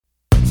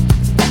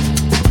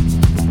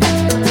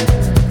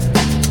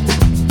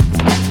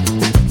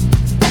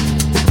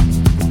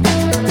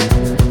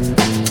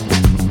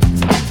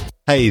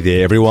Hey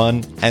there,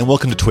 everyone, and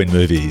welcome to Twin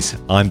Movies.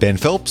 I'm Ben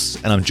Phelps,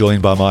 and I'm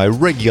joined by my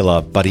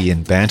regular buddy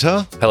in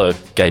banter. Hello,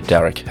 Gabe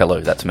Darrick. Hello,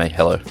 that's me.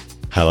 Hello.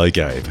 Hello,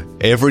 Gabe.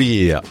 Every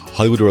year,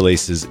 Hollywood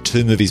releases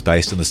two movies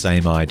based on the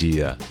same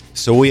idea.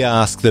 So we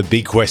ask the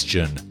big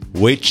question,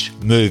 which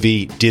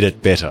movie did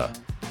it better?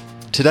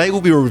 Today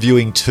we'll be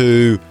reviewing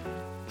two,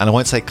 and I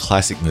won't say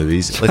classic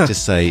movies, let's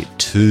just say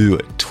two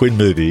twin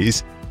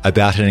movies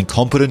about an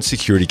incompetent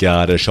security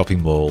guard at a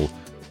shopping mall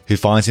who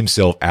finds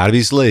himself out of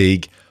his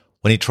league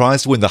when he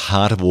tries to win the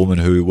heart of a woman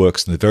who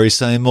works in the very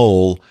same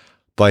mall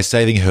by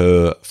saving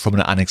her from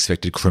an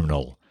unexpected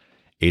criminal.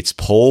 It's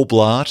Paul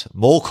Blart,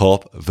 Mall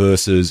Cop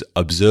versus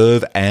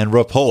Observe and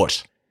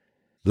Report.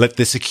 Let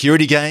the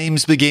security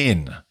games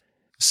begin.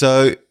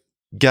 So,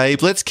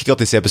 Gabe, let's kick off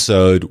this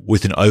episode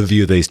with an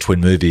overview of these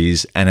twin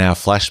movies and our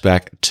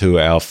flashback to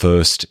our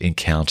first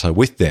encounter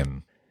with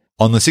them.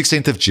 On the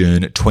 16th of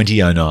June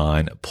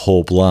 2009,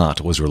 Paul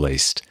Blart was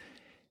released.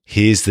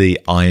 Here's the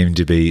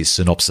IMDb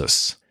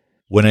synopsis.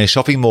 When a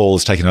shopping mall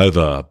is taken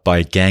over by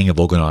a gang of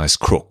organised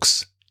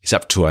crooks, it's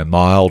up to a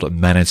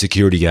mild-mannered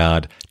security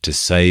guard to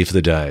save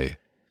the day.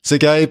 So,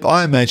 Gabe,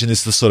 I imagine this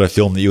is the sort of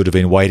film that you would have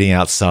been waiting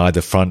outside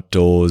the front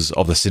doors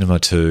of the cinema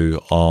to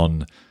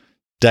on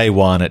day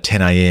one at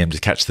 10 a.m. to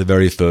catch the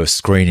very first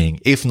screening,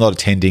 if not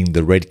attending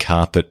the red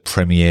carpet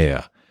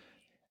premiere.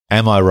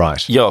 Am I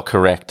right? You're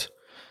correct.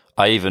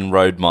 I even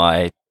rode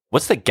my...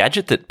 What's the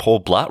gadget that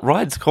Paul Blart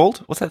rides called?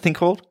 What's that thing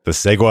called? The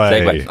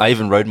Segway. I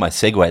even rode my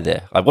Segway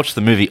there. I watched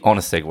the movie on a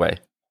Segway.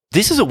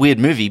 This is a weird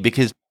movie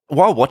because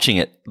while watching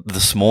it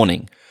this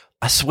morning,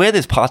 I swear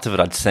there's parts of it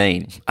I'd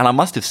seen, and I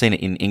must have seen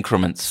it in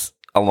increments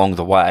along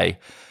the way,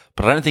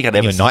 but I don't think I'd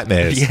ever... Your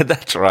nightmares. Yeah,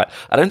 that's right.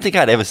 I don't think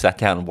I'd ever sat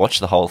down and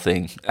watched the whole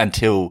thing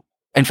until...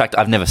 In fact,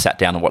 I've never sat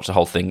down and watched the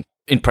whole thing.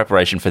 In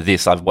preparation for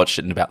this, I've watched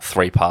it in about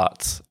 3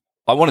 parts.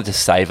 I wanted to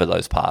savour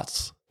those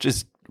parts.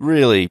 Just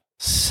really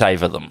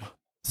savour them.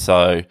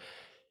 So,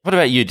 what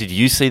about you? Did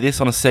you see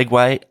this on a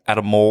Segway at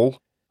a mall?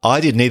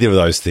 I did neither of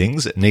those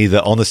things, neither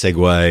on the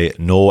Segway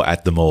nor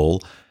at the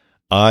mall.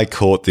 I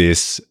caught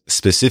this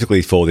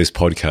specifically for this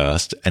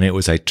podcast, and it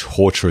was a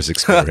torturous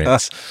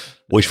experience,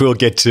 which we'll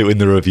get to in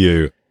the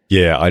review.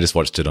 Yeah, I just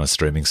watched it on a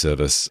streaming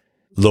service.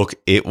 Look,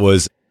 it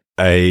was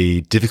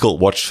a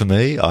difficult watch for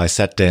me. I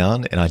sat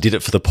down and I did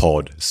it for the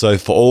pod. So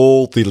for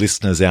all the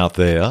listeners out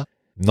there,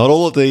 not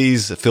all of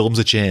these films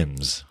are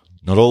gems.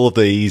 Not all of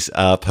these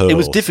are pearls. It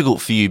was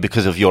difficult for you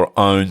because of your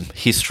own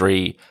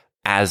history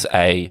as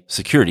a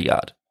security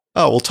guard.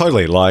 Oh, well,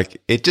 totally.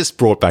 Like, it just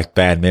brought back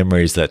bad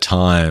memories that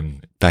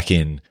time back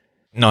in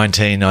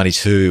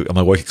 1992 on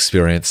my work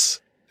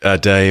experience, a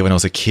day when I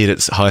was a kid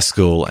at high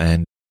school,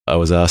 and I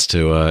was asked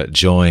to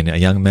join a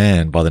young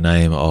man by the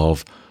name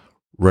of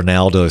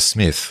Ronaldo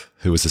Smith,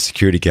 who was a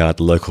security guard at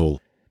the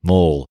local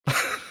mall.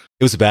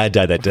 It was a bad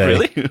day that day.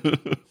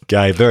 Really?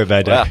 Gay, very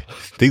bad day. Wow.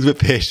 Things were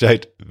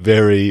pear-shaped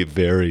very,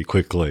 very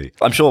quickly.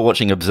 I'm sure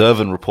watching Observe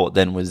and Report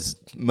then was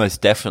most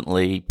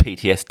definitely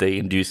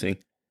PTSD-inducing.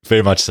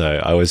 Very much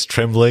so. I was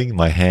trembling.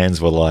 My hands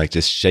were like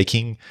just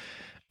shaking.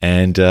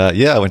 And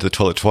I went to the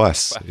toilet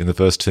twice in the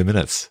first 2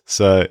 minutes.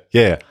 So,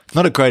 yeah,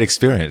 not a great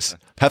experience.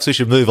 Perhaps we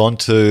should move on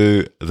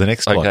to the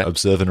next one,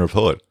 Observe and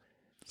Report.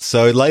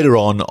 So later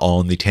on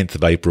the 10th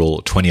of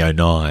April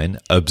 2009,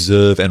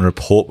 Observe and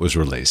Report was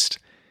released.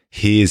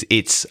 Here's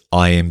its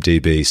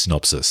IMDb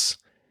synopsis.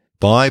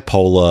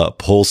 Bipolar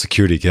Paul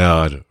security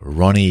guard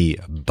Ronnie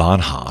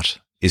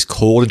Barnhart is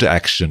called into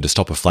action to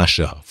stop a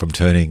flasher from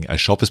turning a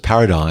shopper's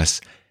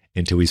paradise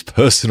into his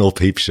personal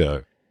peep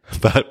show.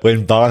 But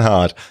when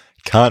Barnhart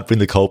can't bring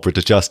the culprit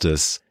to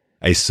justice,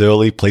 a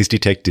surly police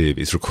detective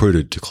is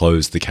recruited to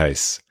close the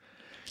case.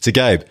 So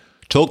Gabe,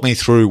 talk me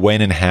through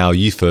when and how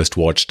you first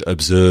watched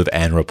Observe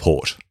and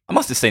Report. I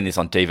must have seen this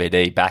on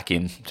DVD back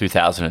in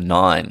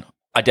 2009.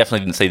 I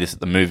definitely didn't see this at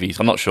the movies.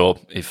 I'm not sure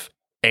if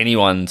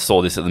anyone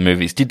saw this at the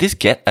movies. Did this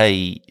get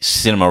a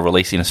cinema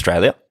release in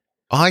Australia?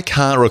 I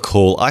can't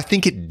recall. I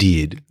think it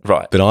did.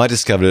 Right. But I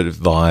discovered it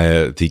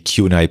via the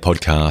Q&A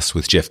podcast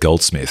with Jeff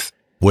Goldsmith,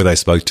 where they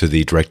spoke to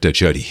the director,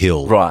 Jody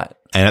Hill. Right.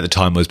 And at the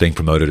time it was being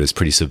promoted as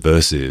pretty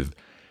subversive.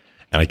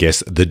 And I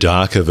guess the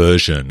darker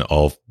version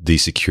of the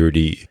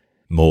security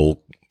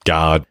mall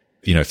guard,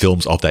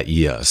 films of that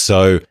year.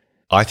 So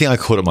I think I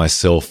caught it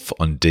myself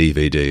on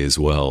DVD as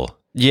well.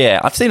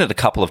 Yeah, I've seen it a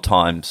couple of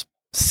times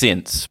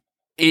since.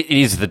 It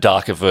is the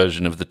darker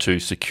version of the two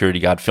security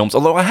guard films,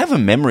 although I have a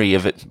memory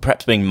of it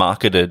perhaps being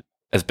marketed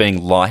as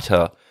being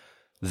lighter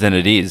than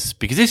it is,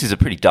 because this is a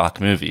pretty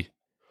dark movie.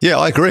 Yeah,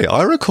 I agree.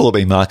 I recall it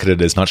being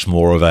marketed as much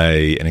more of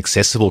an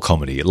accessible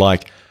comedy.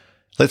 Like,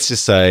 let's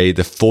just say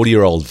The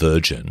 40-Year-Old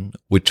Virgin,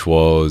 which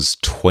was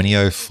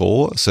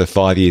 2004, so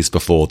 5 years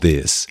before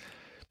this,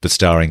 but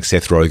starring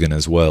Seth Rogen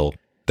as well.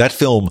 That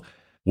film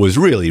was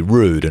really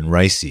rude and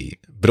racy,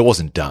 but it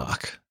wasn't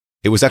dark.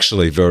 It was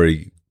actually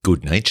very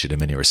good-natured in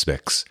many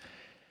respects.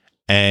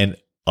 And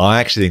I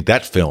actually think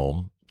that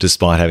film,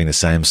 despite having the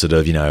same sort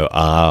of,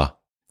 R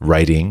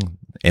rating,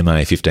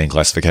 MA15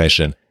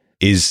 classification,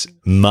 is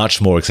much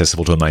more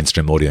accessible to a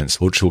mainstream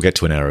audience, which we'll get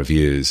to in our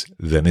reviews,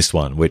 than this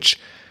one, which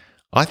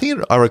I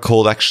think I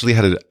recall actually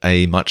had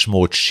a much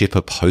more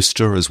chipper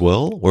poster as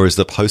well, whereas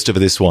the poster for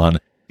this one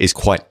is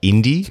quite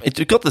indie.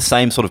 It got the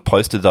same sort of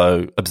poster,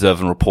 though, Observe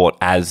and Report,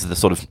 as the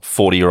sort of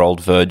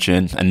 40-year-old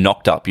virgin and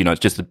Knocked Up. You know,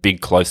 it's just a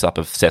big close-up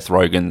of Seth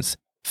Rogen's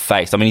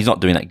face. I mean, he's not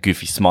doing that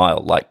goofy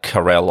smile like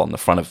Carell on the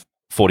front of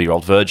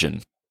 40-year-old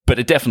virgin, but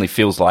it definitely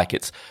feels like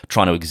it's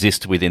trying to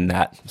exist within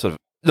that sort of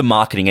the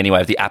marketing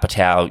anyway of the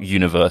Apatow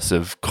universe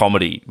of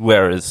comedy,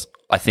 whereas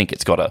I think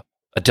it's got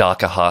a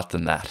darker heart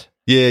than that.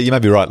 Yeah, you may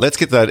be right. Let's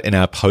get that in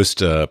our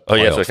poster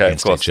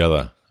against each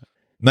other.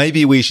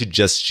 Maybe we should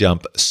just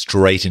jump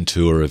straight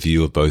into a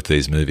review of both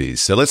these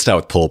movies. So let's start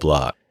with Paul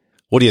Blart.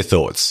 What are your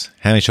thoughts?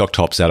 How many Choc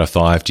Tops out of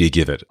 5 do you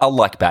give it? I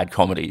like bad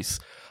comedies.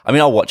 I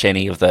mean, I'll watch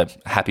any of the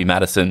Happy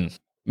Madison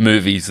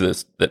movies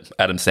that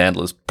Adam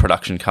Sandler's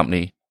production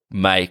company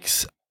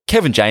makes.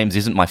 Kevin James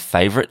isn't my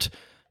favourite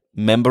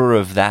member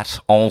of that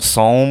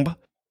ensemble,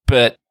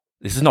 but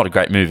this is not a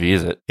great movie,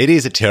 is it? It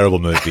is a terrible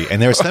movie,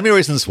 and there are so many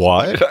reasons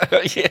why.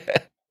 Yeah.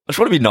 I just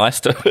want to be nice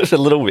to it a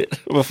little bit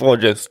before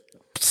just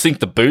sink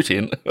the boot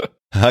in.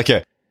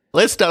 Okay,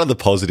 let's start on the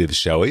positives,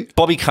 shall we?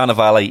 Bobby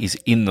Cannavale is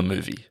in the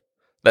movie.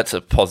 That's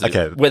a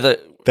positive. Okay,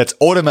 that's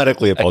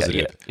automatically a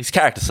positive. Yeah. His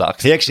character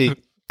sucks. He actually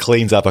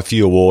cleans up a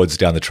few awards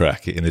down the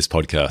track in this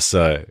podcast.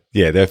 So,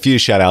 yeah, there are a few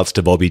shout-outs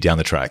to Bobby down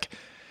the track.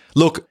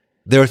 Look,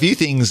 there are a few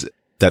things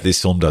that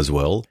this film does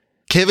well.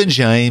 Kevin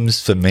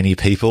James, for many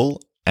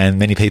people, and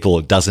many people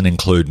it doesn't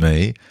include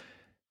me,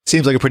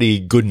 seems like a pretty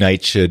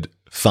good-natured,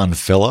 fun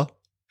fella.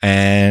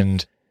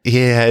 And he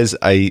has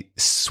a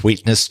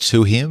sweetness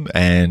to him,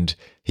 and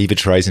he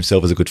portrays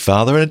himself as a good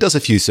father, and it does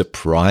a few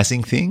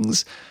surprising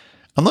things.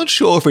 I'm not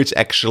sure if it's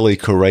actually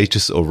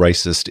courageous or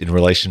racist in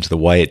relation to the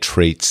way it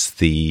treats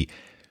the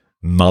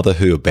mother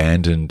who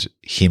abandoned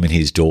him and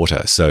his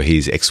daughter, so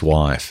his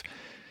ex-wife.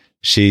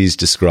 She's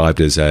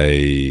described as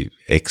a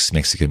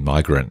ex-Mexican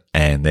migrant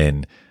and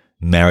then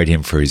married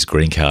him for his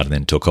green card and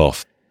then took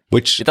off,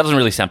 which... It doesn't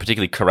really sound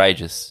particularly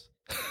courageous.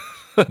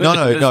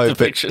 No,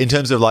 but in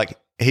terms of like,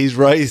 he's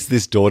raised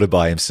this daughter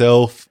by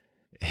himself.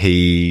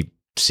 He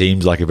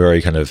seems like a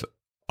very kind of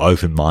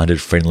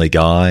open-minded, friendly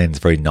guy and is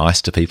very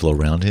nice to people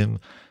around him.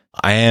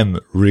 I am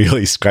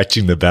really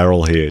scratching the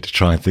barrel here to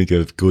try and think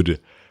of good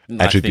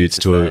attributes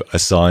to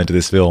assign to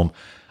this film.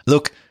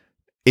 Look,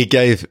 it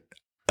gave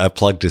a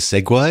plug to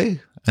Segway,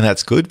 and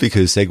that's good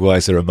because Segway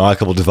is a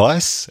remarkable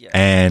device. Yeah.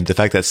 And the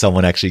fact that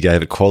someone actually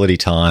gave it quality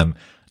time,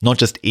 not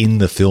just in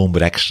the film,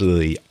 but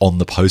actually on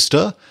the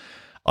poster,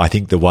 I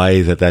think the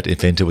way that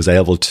inventor was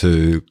able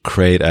to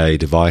create a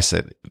device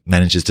that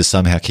manages to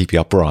somehow keep you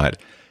upright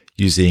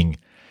using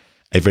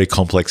a very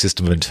complex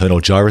system of internal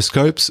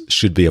gyroscopes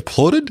should be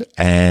applauded.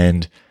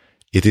 And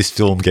if this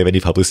film gave any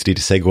publicity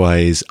to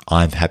Segways,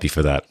 I'm happy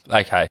for that.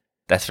 Okay,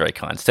 that's very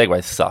kind.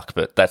 Segways suck,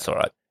 but that's all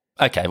right.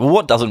 Okay, well,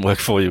 what doesn't work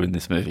for you in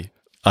this movie?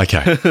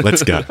 Okay,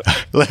 let's go.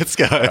 Let's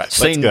go. Right,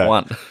 scene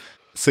one.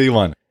 Scene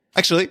one.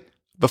 Actually,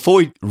 before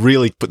we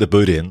really put the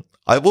boot in,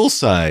 I will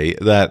say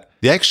that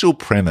the actual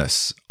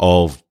premise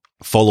of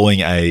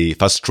following a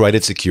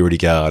frustrated security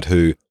guard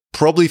who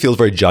probably feels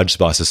very judged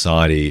by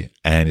society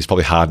and is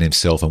probably hard on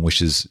himself and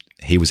wishes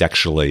he was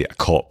actually a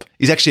cop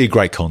is actually a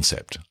great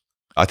concept.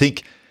 I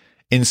think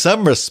in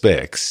some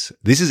respects,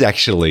 this is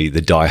actually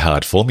the Die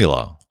Hard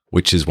formula,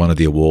 which is one of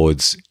the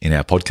awards in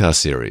our podcast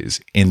series,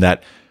 in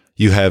that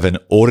you have an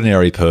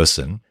ordinary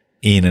person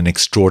in an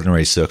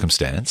extraordinary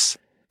circumstance,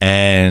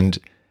 and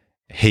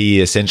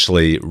he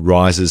essentially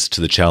rises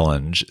to the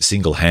challenge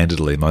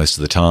single-handedly most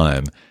of the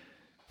time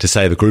to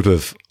save a group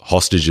of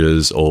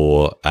hostages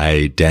or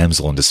a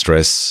damsel in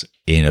distress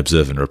in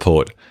Observe and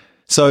Report.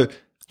 So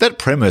that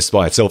premise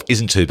by itself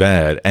isn't too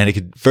bad, and it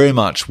could very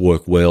much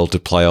work well to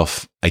play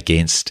off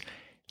against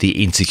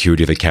the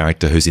insecurity of a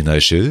character who's in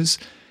those shoes.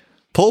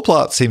 Paul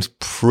Blart seems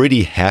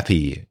pretty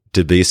happy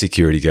to be a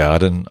security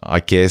guard, and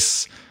I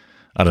guess,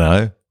 I don't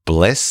know,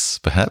 bless,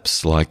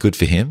 perhaps, like good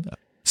for him.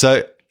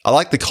 So I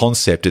like the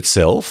concept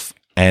itself,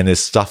 and there's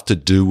stuff to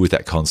do with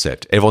that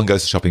concept. Everyone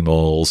goes to shopping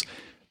malls.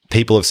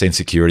 People have seen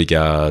security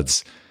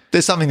guards.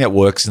 There's something that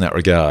works in that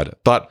regard.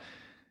 But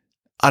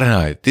I don't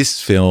know,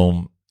 this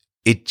film,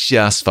 it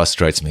just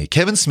frustrates me.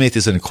 Kevin Smith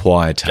is an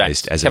acquired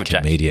taste as a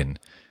comedian.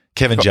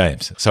 Kevin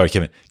James. Sorry,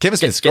 Kevin. Kevin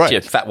Smith's great.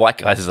 Get your fat white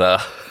guys.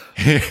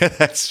 Yeah,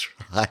 that's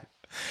right.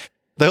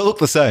 They all look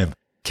the same.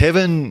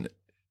 Kevin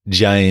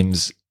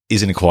James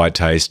is an acquired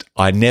taste.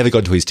 I never got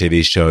into his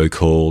TV show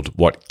called,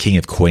 King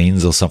of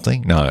Queens or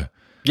something? No.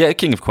 Yeah,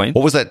 King of Queens.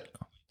 What was that?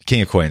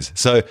 King of Queens.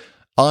 So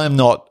I'm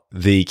not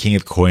the King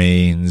of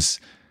Queens.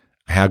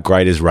 How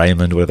great is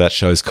Raymond, whatever that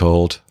show's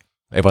called?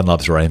 Everyone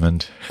loves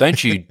Raymond.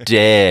 Don't you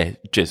dare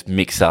just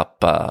mix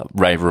up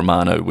Ray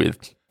Romano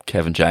with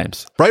Kevin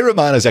James. Ray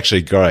Romano is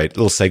actually great.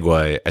 Little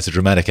segue as a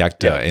dramatic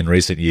actor in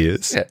recent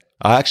years. Yeah.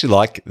 I actually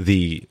like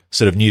the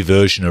sort of new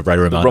version of Ray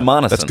Romano.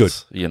 Romanescence, that's good.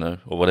 You know,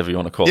 or whatever you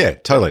want to call it. Yeah,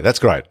 totally. That's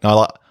great.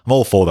 No, I'm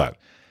all for that.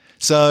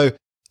 So,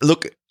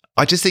 look,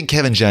 I just think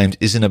Kevin James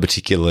isn't a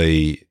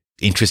particularly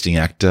interesting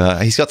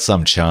actor. He's got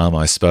some charm,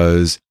 I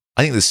suppose.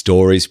 I think the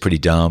story's pretty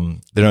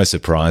dumb. There are no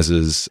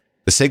surprises.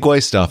 The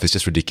segue stuff is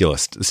just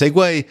ridiculous. The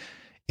segue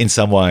in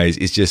some ways,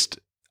 is just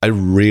a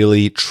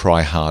really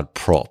try-hard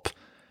prop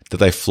that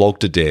they flog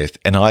to death.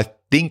 And I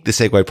think the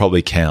Segway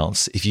probably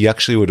counts. If you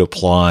actually would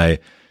apply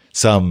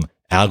some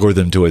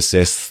algorithm to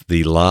assess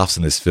the laughs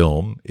in this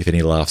film, if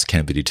any laughs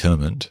can be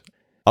determined,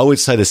 I would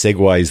say the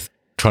Segway is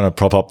trying to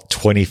prop up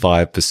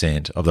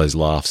 25% of those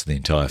laughs in the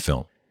entire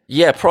film.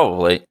 Yeah,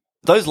 probably.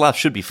 Those laughs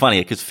should be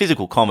funnier because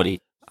physical comedy,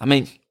 I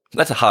mean,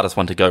 that's the hardest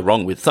one to go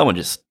wrong with. Someone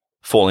just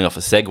falling off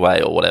a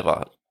Segway or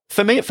whatever.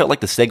 For me, it felt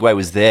like the Segway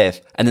was there,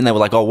 and then they were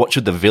like, oh, what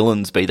should the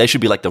villains be? They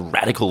should be like the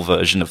radical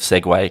version of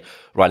Segway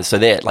riders. So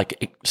they're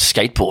like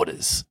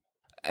skateboarders.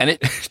 And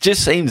it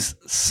just seems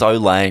so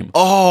lame.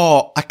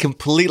 Oh, I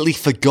completely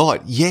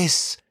forgot.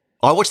 Yes.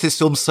 I watched this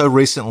film so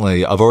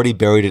recently, I've already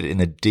buried it in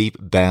the deep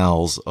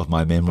bowels of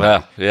my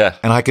memory. Yeah.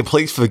 And I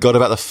completely forgot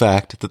about the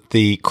fact that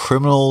the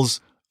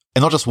criminals,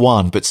 and not just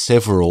one, but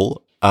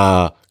several,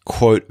 are,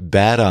 quote,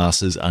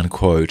 badasses,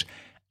 unquote,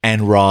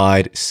 and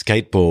ride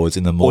skateboards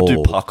in the mall.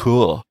 Or do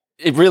parkour.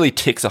 It really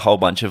ticks a whole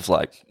bunch of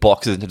like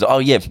boxes. Oh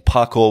yeah,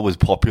 parkour was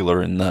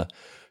popular in the,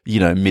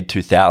 mid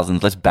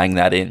 2000s. Let's bang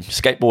that in.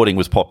 Skateboarding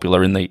was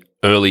popular in the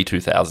early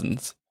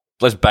 2000s.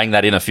 Let's bang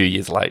that in a few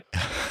years late.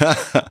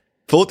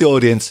 For the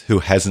audience who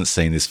hasn't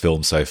seen this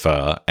film so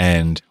far,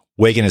 and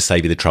we're going to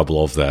save you the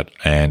trouble of that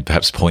and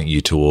perhaps point you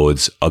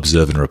towards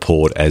Observe and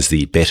Report as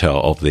the better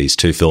of these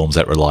two films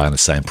that rely on the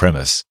same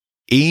premise.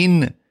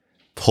 In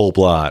Paul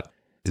Blart,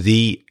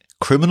 the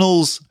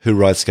criminals who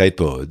ride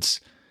skateboards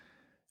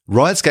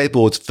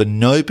for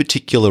no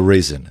particular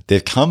reason.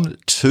 They've come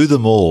to the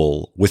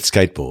mall with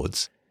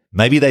skateboards.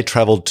 Maybe they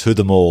travelled to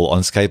the mall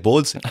on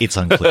skateboards. It's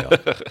unclear.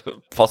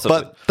 Possibly.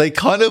 But they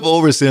kind of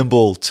all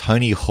resemble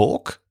Tony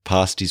Hawk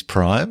past his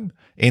prime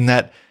in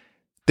that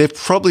they're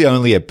probably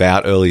only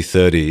about early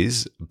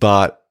 30s,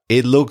 but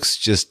it looks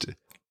just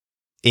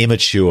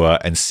immature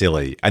and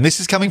silly. And this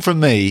is coming from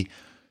me,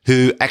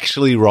 who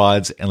actually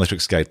rides an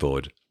electric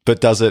skateboard,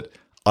 but does it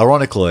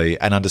ironically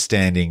and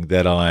understanding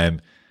that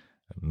I'm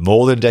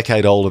more than a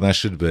decade older than I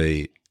should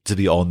be to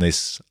be on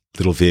this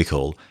little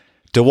vehicle.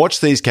 To watch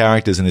these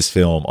characters in this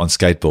film on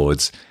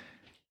skateboards,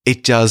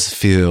 it does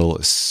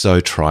feel so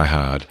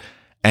try-hard.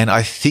 And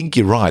I think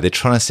you're right. They're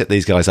trying to set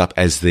these guys up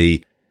as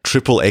the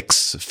triple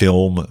X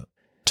film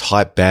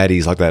type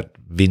baddies, like that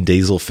Vin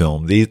Diesel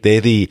film.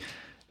 They're the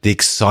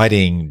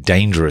exciting,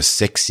 dangerous,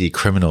 sexy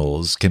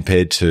criminals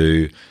compared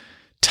to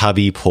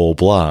tubby Paul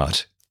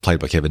Blart, played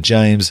by Kevin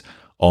James,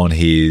 on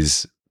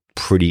his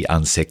pretty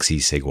unsexy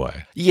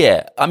Segway.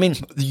 Yeah, I mean,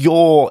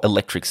 your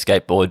electric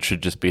skateboard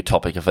should just be a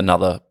topic of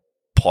another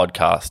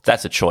podcast.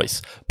 That's a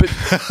choice. But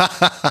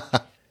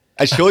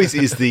a choice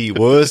is the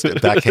worst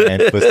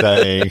backhand for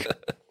saying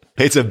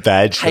it's a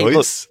bad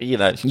choice. Hey,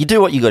 look, you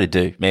do what you got to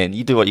do, man.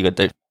 You do what you got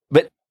to do.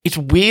 But it's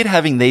weird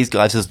having these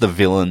guys as the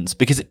villains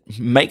because it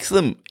makes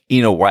them,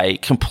 in a way,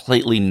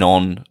 completely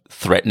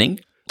non-threatening.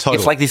 Totally.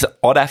 It's like this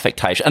odd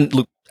affectation. And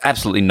look,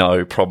 absolutely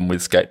no problem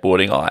with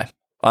skateboarding.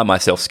 I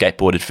myself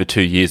skateboarded for 2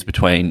 years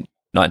between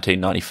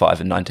 1995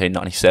 and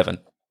 1997.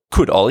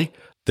 Could Ollie?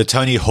 The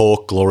Tony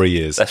Hawk glory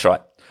years. That's right.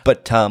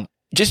 But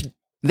just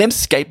them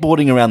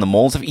skateboarding around the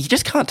malls, you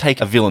just can't take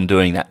a villain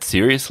doing that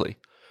seriously.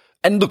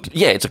 And look,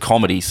 yeah, it's a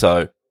comedy,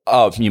 so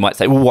you might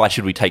say, well, why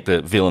should we take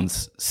the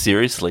villains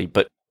seriously?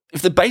 But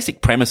if the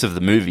basic premise of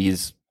the movie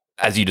is,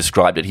 as you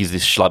described it, he's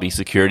this schlubby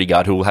security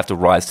guard who will have to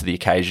rise to the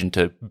occasion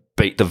to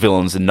beat the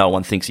villains and no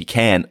one thinks he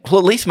can, well,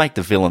 at least make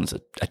the villains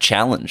a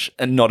challenge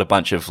and not a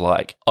bunch of,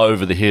 like,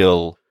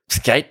 over-the-hill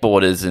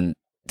skateboarders. And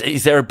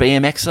is there a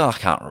BMXer? I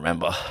can't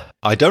remember.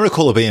 I don't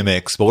recall a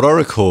BMX, but what I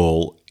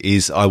recall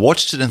is I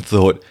watched it and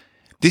thought,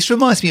 this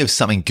reminds me of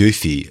something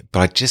goofy, but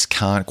I just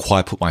can't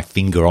quite put my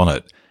finger on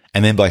it.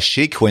 And then by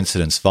sheer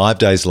coincidence, 5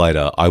 days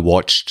later, I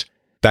watched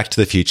Back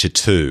to the Future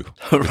 2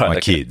 with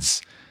my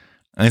kids.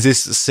 And there's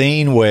this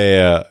scene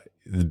where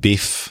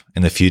Biff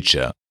in the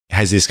future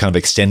has this kind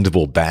of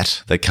extendable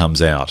bat that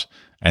comes out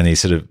and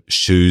these sort of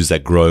shoes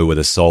that grow where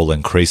the sole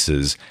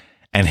increases.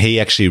 And he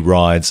actually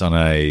rides on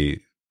a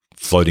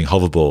floating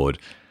hoverboard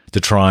to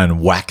try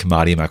and whack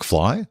Marty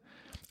McFly.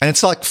 And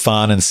it's like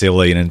fun and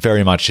silly and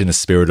very much in the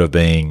spirit of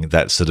being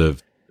that sort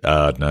of,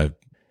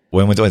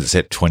 when was it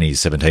set,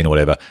 2017 or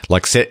whatever,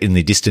 like set in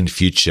the distant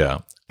future.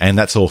 And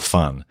that's all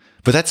fun.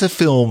 But that's a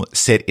film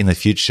set in the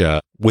future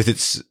with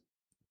its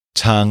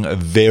tongue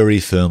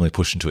very firmly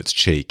pushed into its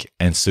cheek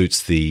and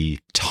suits the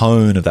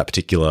tone of that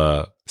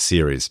particular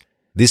series.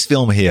 This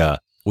film here,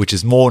 which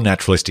is more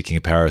naturalistic in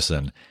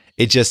comparison,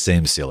 it just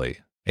seems silly.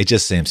 It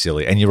just seems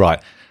silly. And you're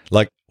right.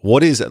 Like,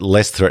 what is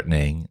less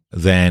threatening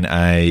than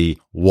a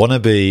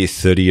wannabe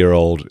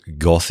 30-year-old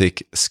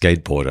gothic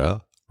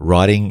skateboarder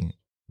riding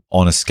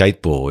on a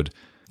skateboard,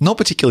 not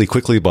particularly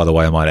quickly, by the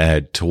way, I might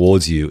add,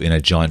 towards you in a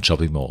giant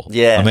shopping mall?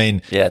 Yeah. I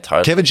mean, yeah,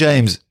 totally. Kevin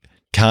James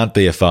can't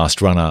be a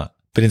fast runner,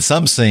 but in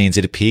some scenes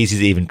it appears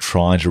he's even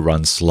trying to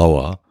run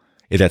slower,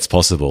 if that's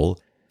possible,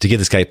 to give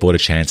the skateboard a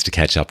chance to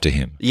catch up to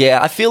him. Yeah,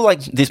 I feel like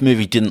this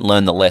movie didn't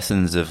learn the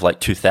lessons of like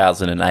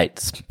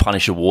 2008's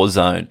Punisher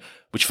Warzone,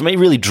 which for me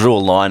really drew a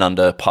line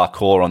under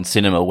parkour on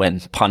cinema when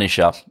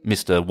Punisher,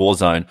 Mr.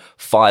 Warzone,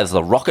 fires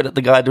the rocket at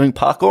the guy doing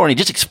parkour and he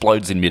just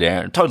explodes in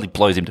midair and totally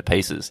blows him to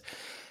pieces.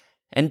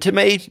 And to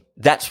me,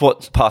 that's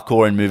what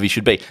parkour in movies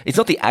should be. It's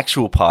not the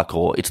actual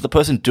parkour, it's the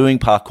person doing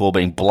parkour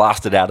being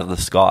blasted out of the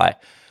sky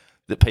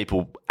that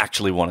people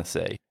actually want to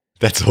see.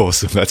 That's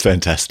awesome. That's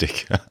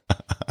fantastic.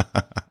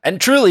 And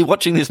truly,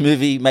 watching this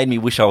movie made me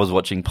wish I was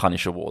watching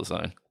Punisher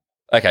Warzone.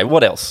 Okay,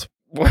 what else?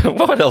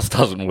 What else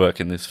doesn't work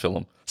in this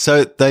film?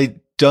 So they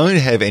don't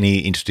have any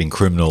interesting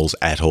criminals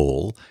at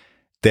all.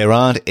 There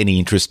aren't any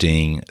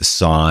interesting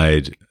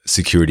side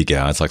security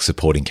guards, like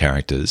supporting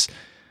characters.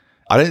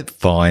 I don't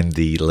find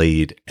the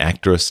lead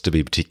actress to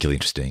be particularly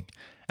interesting.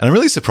 And I'm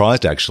really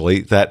surprised,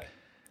 actually, that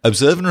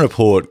Observe and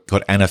Report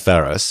got Anna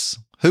Faris,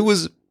 who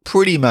was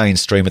pretty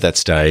mainstream at that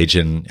stage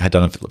and had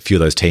done a few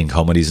of those teen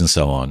comedies and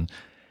so on,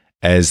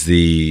 as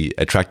the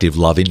attractive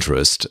love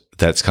interest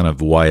that's kind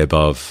of way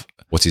above,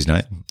 what's his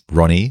name?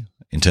 Ronnie,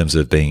 in terms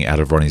of being out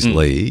of Ronnie's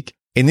league.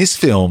 In this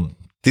film,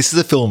 this is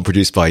a film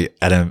produced by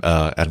Kevin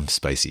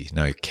Spacey.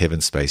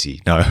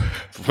 No,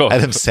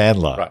 Adam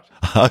Sandler. Right.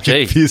 I'm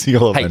confusing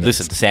all of Hey, them.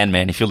 listen,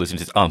 Sandman, if you're listening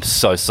to this, I'm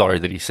so sorry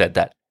that he said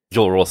that.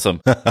 You're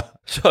awesome.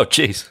 Oh,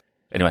 jeez.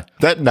 Anyway.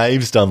 That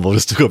name stumble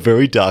just took a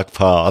very dark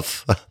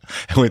path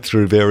and went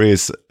through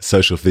various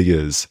social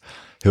figures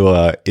who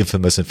are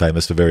infamous and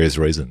famous for various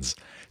reasons.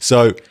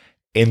 So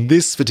in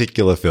this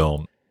particular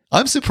film,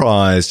 I'm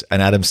surprised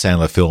an Adam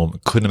Sandler film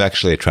couldn't have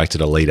actually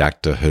attracted a lead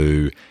actor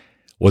who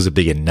was a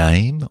bigger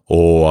name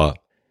or,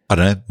 I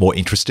don't know, more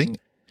interesting.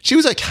 She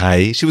was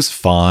okay. She was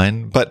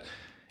fine. But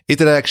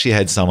if it actually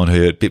had someone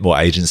who had a bit more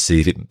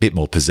agency, a bit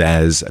more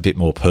pizzazz, a bit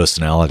more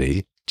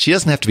personality, she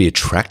doesn't have to be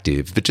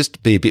attractive, but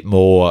just be a bit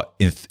more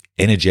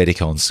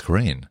energetic on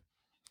screen.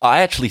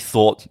 I actually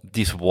thought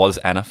this was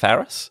Anna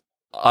Faris.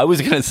 I was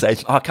going to say,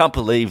 I can't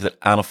believe that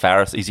Anna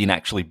Faris is in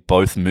actually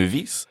both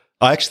movies.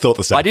 I actually thought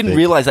the same I didn't thing.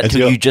 realize that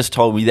until you just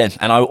told me then.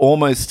 And I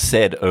almost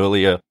said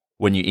earlier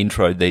when you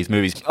introed these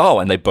movies, oh,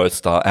 and they both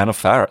star Anna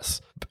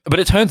Faris. But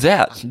it turns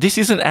out this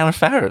isn't Anna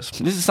Faris.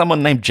 This is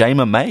someone named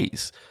Jayma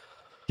Mays.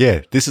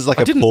 Yeah, this is like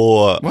a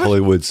poor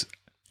Hollywood's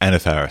Anna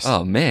Faris.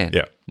 Oh, man.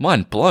 Yeah.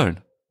 Mind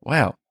blown.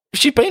 Wow.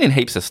 She's been in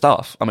heaps of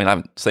stuff. I mean, I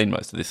haven't seen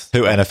most of this.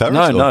 Who, Anna Faris?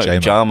 No, or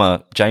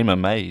Jayma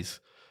Mays.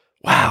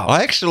 Wow.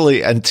 I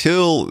actually,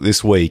 until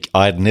this week,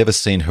 I had never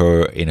seen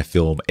her in a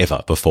film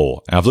ever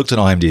before. And I've looked at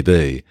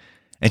IMDb,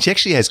 and she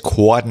actually has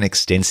quite an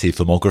extensive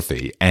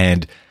filmography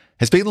and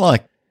has been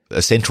like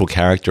a central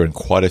character in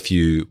quite a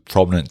few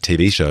prominent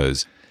TV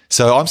shows.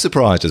 So I'm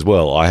surprised as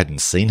well. I hadn't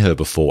seen her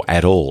before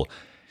at all.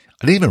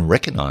 I didn't even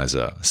recognize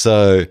her.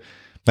 So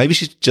maybe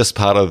she's just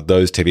part of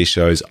those TV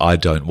shows I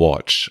don't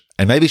watch.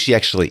 And maybe she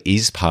actually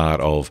is part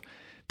of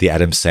the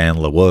Adam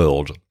Sandler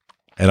world.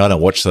 And I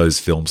don't watch those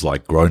films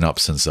like Grown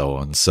Ups and so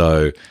on.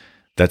 So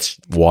that's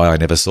why I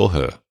never saw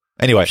her.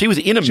 Anyway, she was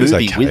in a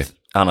movie with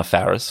Anna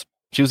Faris.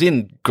 She was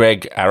in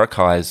Greg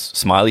Arakai's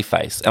Smiley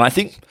Face. And I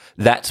think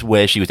that's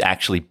where she was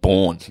actually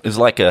born. It was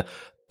like an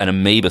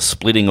amoeba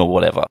splitting or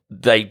whatever.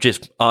 They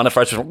just, Anna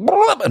Faris just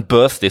and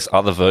birthed this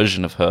other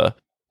version of her.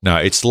 No,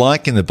 it's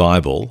like in the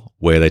Bible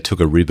where they took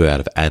a rib out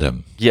of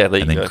Adam and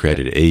then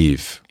created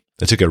Eve.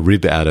 They took a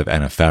rib out of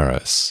Anna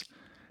Faris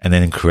and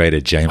then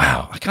created Jayma.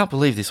 Wow, I can't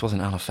believe this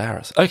wasn't Anna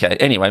Faris. Okay,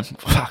 anyway,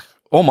 fuck.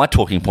 All my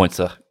talking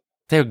points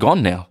they're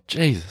gone now.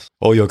 Jesus.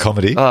 All your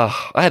comedy? I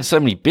had so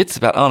many bits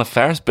about Anna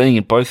Faris being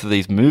in both of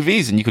these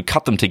movies and you could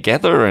cut them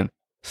together and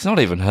it's not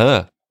even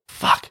her.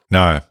 Fuck.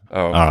 No.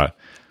 Oh. All right.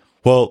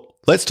 Well,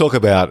 let's talk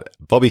about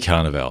Bobby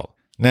Cannavale.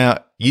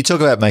 Now, you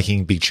talk about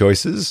making big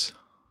choices.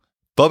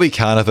 Bobby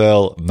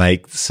Cannavale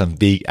makes some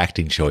big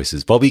acting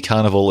choices. Bobby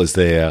Cannavale is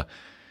there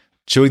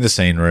chewing the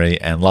scenery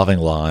and loving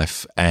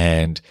life,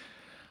 and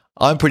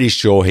I'm pretty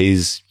sure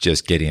he's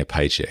just getting a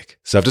paycheck.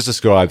 So I've just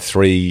described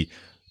 3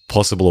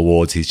 possible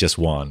awards he's just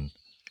won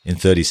in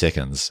 30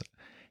 seconds.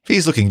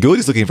 He's looking good.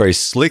 He's looking very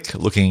slick,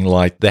 looking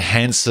like the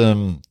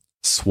handsome,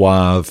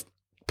 suave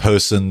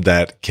person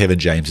that Kevin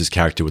James's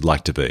character would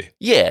like to be.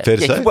 Yeah, Fair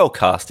to say? He's well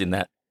cast in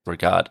that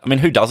regard. I mean,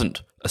 who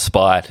doesn't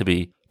aspire to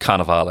be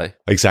Cannavale?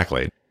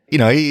 Exactly. You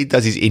know, he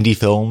does his indie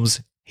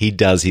films, he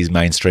does his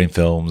mainstream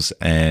films,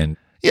 and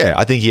yeah,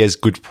 I think he has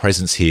good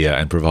presence here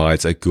and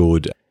provides a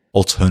good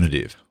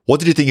alternative. What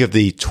did you think of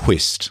the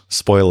twist,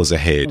 spoilers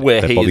ahead,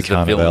 where that Bobby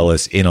Cannavale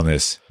is in on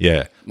this?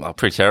 Yeah. Well,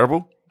 pretty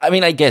terrible. I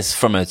mean, I guess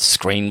from a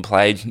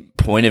screenplay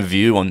point of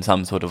view on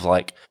some sort of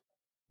like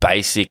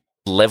basic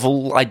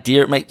level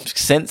idea, it makes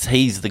sense.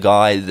 He's the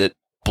guy that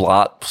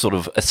Blart sort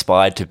of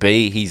aspired to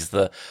be. He's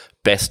the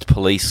best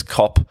police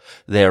cop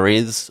there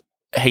is.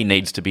 He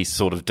needs to be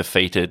sort of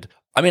defeated.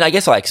 I mean, I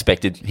guess I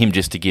expected him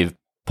just to give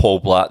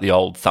Paul Blart the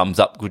old thumbs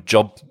up, good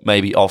job,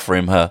 maybe offer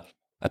him a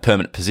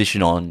permanent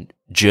position on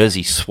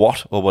Jersey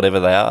SWAT or whatever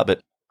they are, but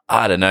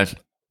I don't know.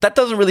 That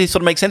doesn't really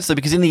sort of make sense though,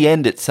 because in the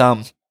end it's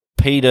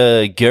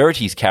Peter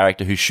Gerrity's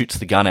character who shoots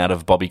the gun out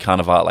of Bobby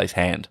Cannavale's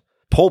hand.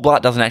 Paul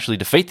Blart doesn't actually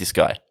defeat this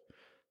guy.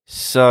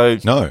 So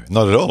no,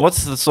 not at all.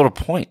 What's the sort of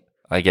point,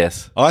 I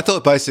guess? I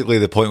thought basically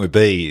the point would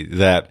be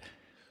that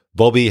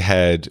we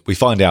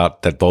find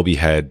out that Bobby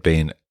had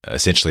been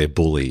essentially a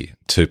bully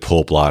to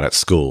Paul Blart at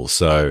school.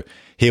 So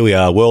here we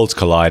are, worlds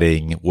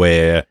colliding.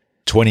 We're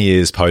 20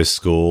 years post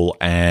school,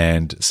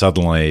 and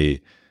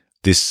suddenly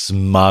this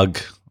smug,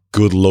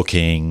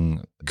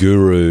 good-looking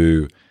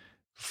guru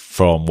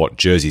from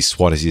Jersey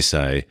SWAT, as you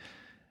say,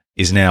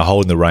 is now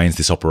holding the reins of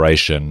this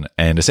operation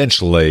and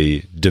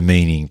essentially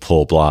demeaning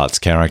Paul Blart's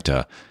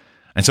character.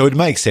 And so it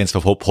makes sense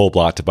for Paul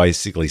Blart to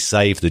basically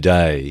save the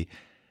day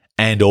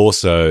and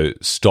also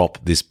stop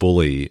this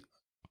bully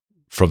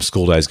from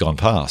school days gone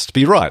past.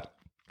 But you're right,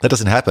 that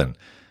doesn't happen.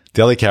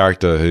 The other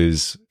character who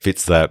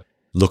fits that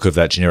look of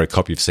that generic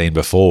cop you've seen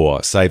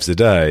before saves the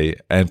day,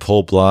 and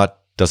Paul Blart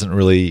doesn't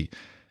really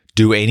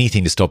do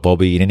anything to stop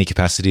Bobby in any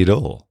capacity at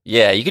all.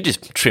 Yeah, you could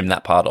just trim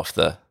that part off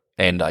the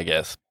end, I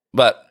guess.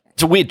 But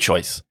it's a weird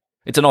choice.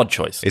 It's an odd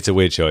choice. It's a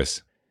weird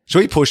choice. Should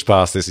we push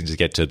past this and just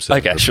get to Observe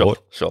and Report?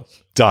 Okay, sure.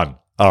 Done.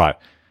 All right.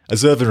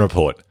 Observe and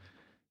Report.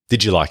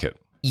 Did you like it?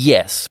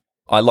 Yes.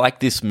 I like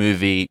this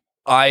movie.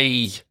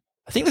 I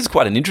think this is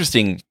quite an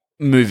interesting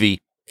movie.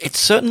 It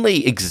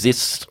certainly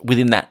exists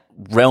within that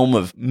realm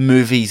of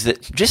movies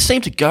that just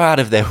seem to go out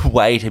of their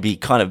way to be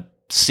kind of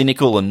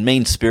cynical and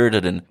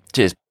mean-spirited and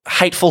just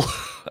hateful.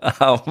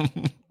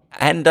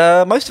 And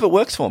most of it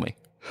works for me.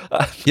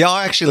 Yeah,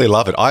 I actually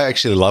love it. I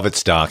actually love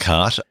its dark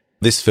heart.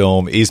 This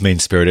film is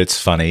mean-spirited.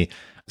 It's funny.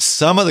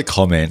 Some of the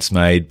comments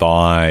made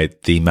by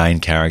the main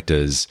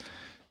characters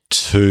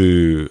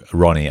to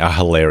Ronnie are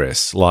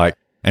hilarious.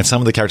 And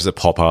some of the characters that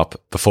pop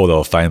up before they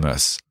were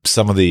famous,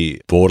 some of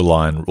the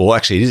borderline, well,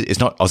 actually, it's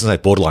not, I was going to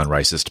say borderline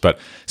racist, but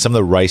some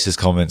of the racist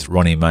comments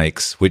Ronnie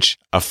makes, which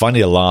are funny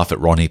to laugh at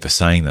Ronnie for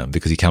saying them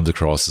because he comes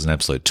across as an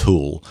absolute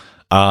tool,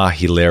 are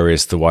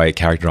hilarious the way it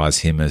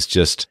characterized him as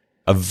just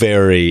a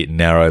very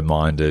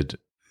narrow-minded,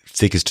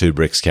 thick as two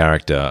bricks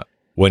character.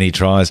 When he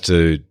tries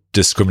to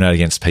discriminate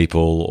against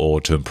people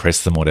or to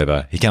impress them or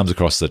whatever, he comes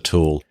across as a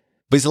tool.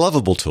 But he's a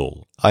lovable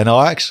tool. And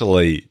I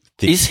actually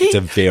think it's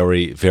a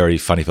very, very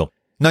funny film.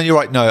 No, you're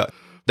right. No,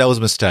 that was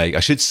a mistake. I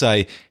should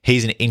say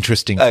he's an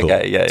interesting tool.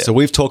 Okay, yeah. So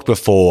we've talked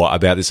before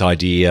about this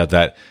idea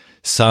that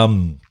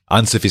some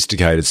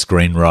unsophisticated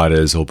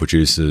screenwriters or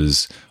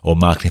producers or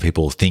marketing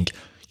people think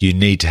you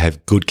need to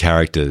have good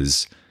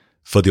characters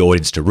for the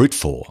audience to root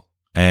for.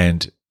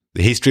 And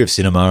the history of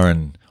cinema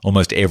and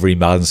almost every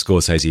Martin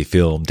Scorsese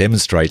film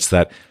demonstrates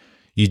that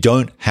you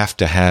don't have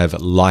to have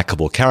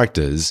likable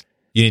characters.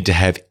 You need to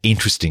have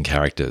interesting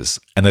characters.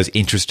 And those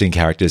interesting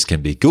characters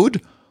can be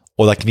good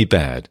or they can be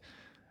bad.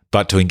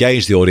 But to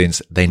engage the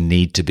audience, they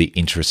need to be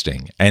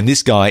interesting. And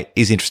this guy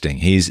is interesting.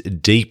 He's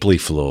deeply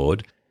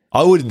flawed.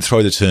 I wouldn't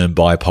throw the term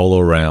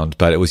bipolar around,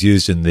 but it was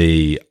used in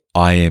the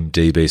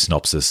IMDb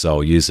synopsis, so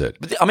I'll use it.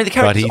 I mean, the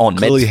character's on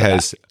meds for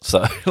that,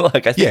 so I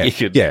think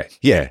you could...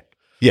 Yeah.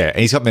 And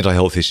he's got mental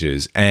health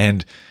issues.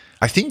 And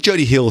I think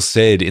Jody Hill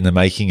said in the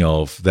making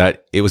of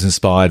that it was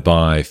inspired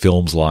by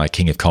films like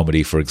King of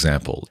Comedy, for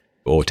example,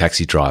 or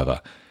Taxi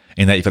Driver,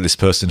 in that you've got this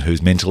person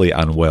who's mentally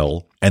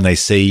unwell and they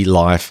see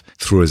life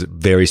through a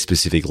very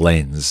specific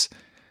lens,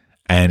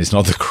 and it's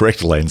not the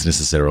correct lens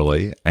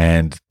necessarily,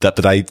 but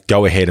they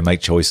go ahead and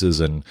make choices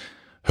and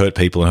hurt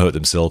people and hurt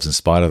themselves in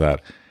spite of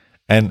that.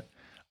 And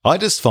I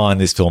just find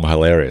this film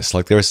hilarious.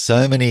 There are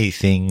so many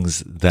things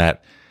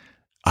that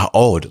are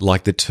odd,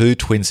 like the two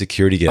twin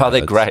security guards. Oh,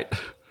 they're great.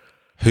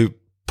 Who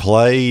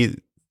play,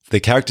 the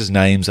characters'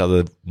 names are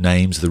the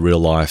names of the real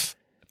life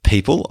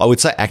people. I would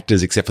say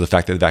actors, except for the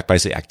fact that they've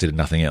basically acted in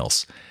nothing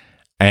else.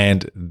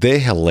 And they're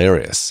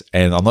hilarious.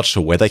 And I'm not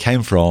sure where they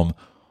came from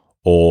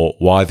or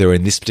why they're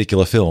in this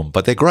particular film,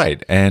 but they're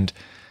great. And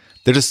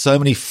there are just so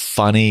many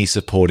funny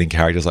supporting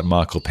characters like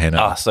Michael Pena.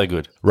 Ah, so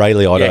good. Ray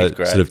Liotta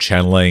sort of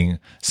channeling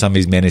some of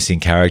his menacing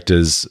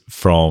characters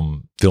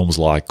from films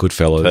like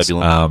Goodfellas.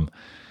 Turbulence.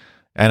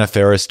 Anna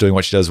Faris doing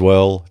what she does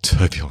well.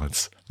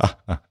 Turbulence.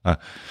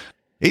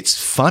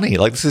 It's funny.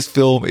 This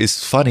film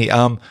is funny.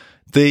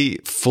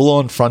 The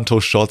full-on frontal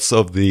shots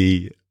of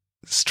the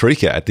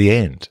streaker at the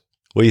end,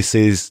 where you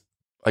see his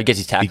gets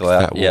his tackle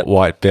big, out, fat,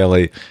 white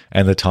belly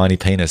and the tiny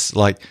penis.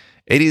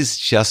 It is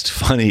just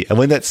funny. And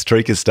when that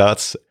streaker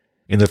starts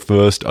in the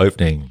first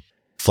opening,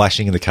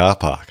 flashing in the car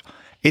park,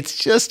 it's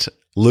just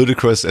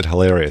ludicrous and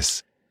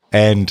hilarious.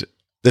 And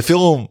the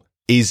film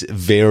is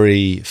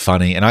very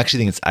funny, and I actually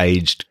think it's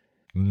aged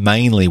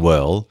mainly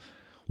well.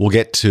 We'll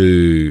get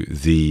to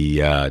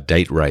the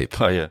date rape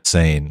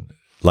scene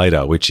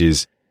later, which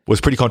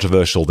was pretty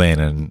controversial then,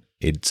 and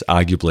it's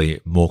arguably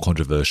more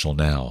controversial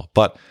now.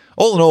 But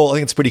all in all, I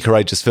think it's a pretty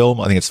courageous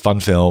film. I think it's a fun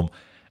film,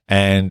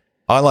 and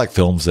I like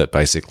films that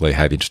basically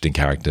have interesting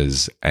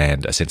characters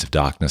and a sense of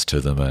darkness to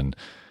them, and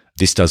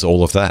this does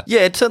all of that.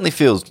 Yeah, it certainly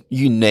feels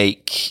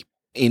unique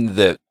in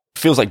that it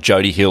feels like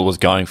Jody Hill was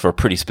going for a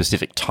pretty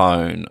specific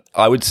tone.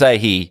 I would say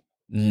he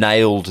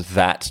nailed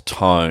that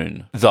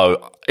tone,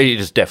 though it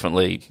is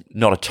definitely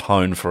not a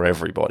tone for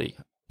everybody.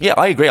 Yeah,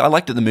 I agree. I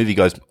like that the movie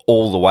goes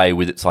all the way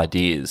with its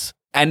ideas.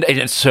 And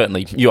it's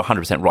certainly, you're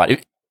 100%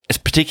 right. It's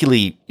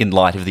particularly in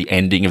light of the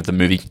ending of the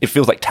movie. It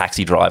feels like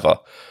Taxi Driver,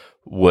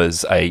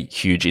 was a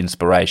huge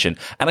inspiration.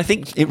 And I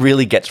think it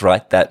really gets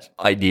right that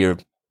idea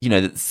of,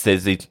 that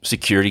there's the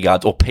security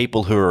guards or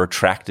people who are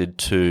attracted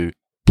to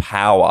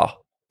power,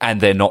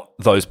 and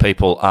those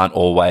people aren't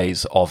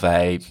always of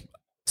a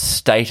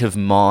state of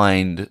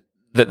mind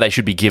that they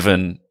should be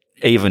given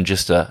even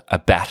just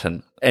a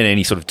baton and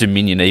any sort of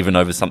dominion even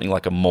over something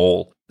like a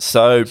mall.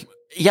 So,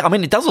 yeah, I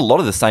mean, it does a lot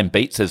of the same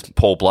beats as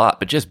Paul Blart,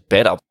 but just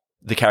better.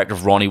 The character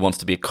of Ronnie wants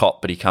to be a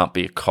cop, but he can't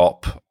be a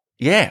cop.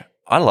 Yeah,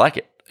 I like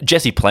it.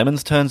 Jesse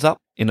Plemons turns up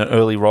in an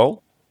early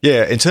role.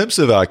 Yeah, in terms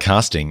of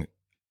casting,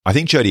 I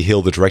think Jody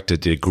Hill, the director,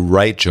 did a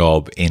great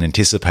job in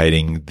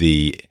anticipating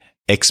the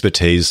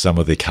expertise of some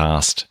of the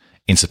cast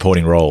in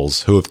supporting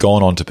roles who have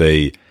gone on to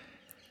be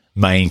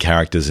main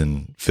characters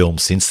in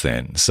films since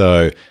then.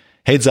 So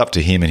heads up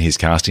to him and his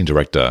casting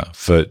director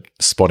for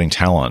spotting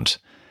talent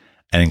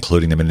and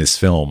including them in this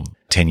film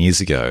 10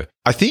 years ago.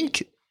 I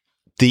think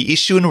the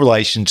issue in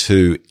relation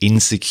to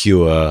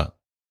insecure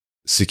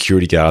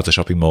security guards at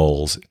shopping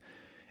malls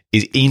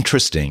is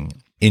interesting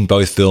in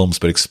both films,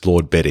 but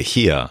explored better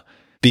here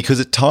because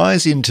it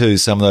ties into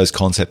some of those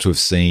concepts we've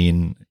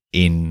seen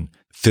in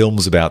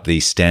films about the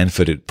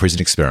Stanford prison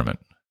experiment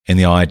and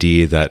the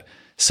idea that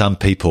some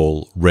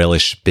people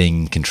relish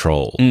being in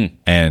control.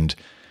 And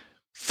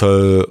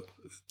for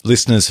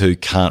listeners who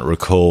can't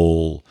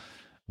recall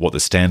what the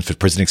Stanford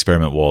prison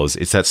experiment was,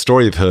 it's that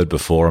story you've heard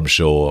before, I'm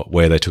sure,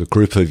 where they took a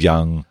group of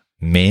young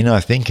men, I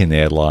think, in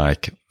their early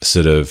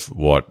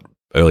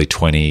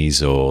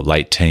 20s or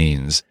late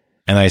teens,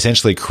 and they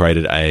essentially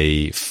created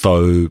a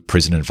faux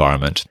prison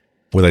environment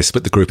where they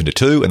split the group into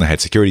two and they had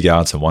security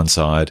guards on one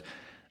side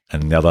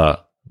and the other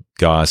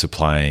guys were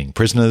playing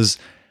prisoners.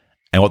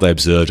 And what they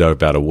observed over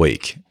about a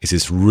week is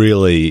this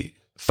really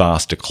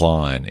fast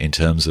decline in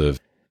terms of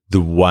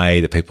the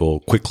way that people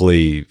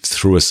quickly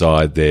threw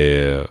aside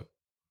their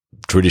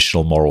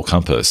traditional moral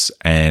compass,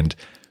 and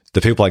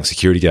the people playing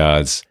security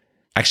guards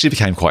actually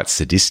became quite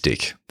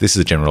sadistic. This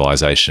is a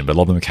generalization, but a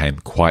lot of them became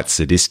quite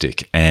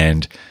sadistic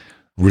and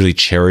really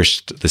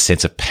cherished the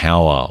sense of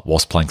power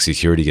whilst playing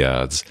security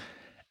guards.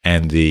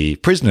 And the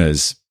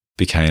prisoners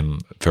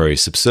became very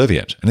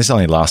subservient. And this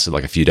only lasted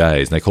like a few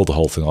days, and they called the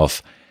whole thing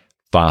off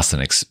faster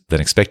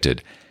than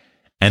expected.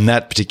 And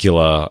that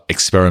particular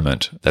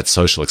experiment, that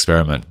social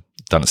experiment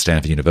done at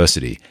Stanford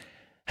University,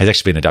 has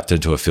actually been adapted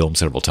into a film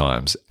several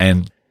times.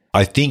 And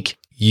I think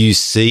you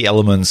see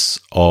elements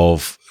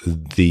of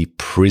the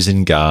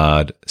prison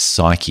guard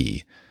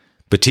psyche,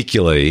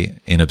 particularly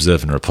in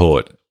Observe and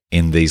Report,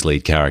 in these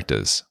lead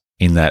characters,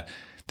 in that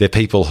they're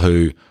people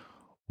who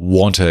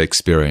want to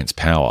experience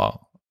power,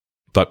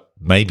 but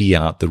maybe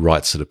aren't the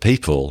right sort of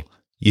people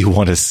you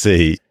want to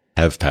see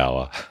have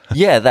power.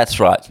 Yeah, that's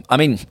right. I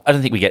mean, I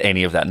don't think we get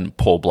any of that in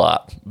Paul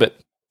Blart, but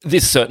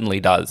this certainly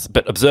does.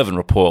 But Observe and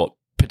Report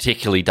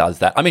particularly does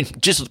that. I mean,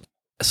 just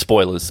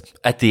spoilers.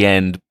 At the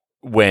end,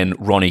 when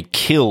Ronnie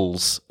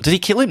kills... Did he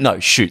kill him? No,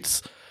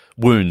 shoots,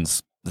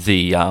 wounds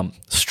the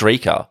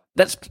streaker.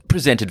 That's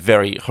presented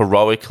very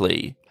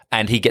heroically,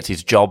 and he gets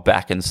his job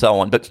back and so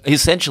on. But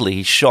essentially,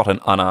 he shot an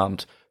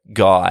unarmed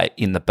guy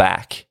in the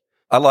back.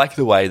 I like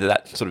the way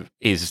that sort of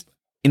is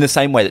in the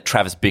same way that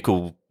Travis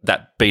Bickle,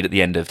 that beat at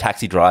the end of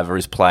Taxi Driver,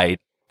 is played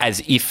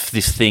as if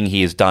this thing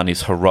he has done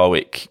is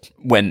heroic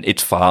when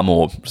it's far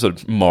more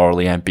sort of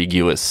morally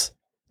ambiguous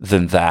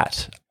than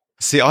that.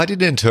 See, I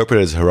didn't interpret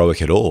it as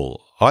heroic at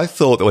all. I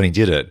thought that when he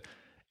did it,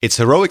 it's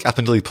heroic up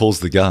until he pulls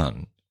the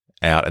gun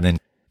out and then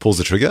pulls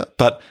the trigger.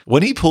 But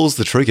when he pulls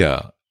the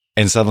trigger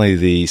and suddenly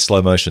the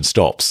slow motion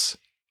stops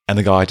and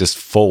the guy just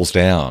falls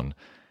down,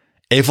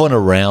 everyone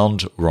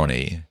around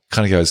Ronnie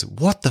kind of goes,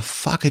 what the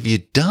fuck have you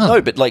done?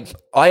 No, but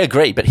I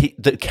agree, but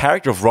the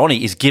character of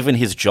Ronnie is given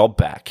his job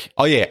back.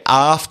 Oh yeah,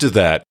 after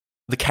that.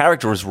 The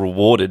character is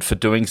rewarded for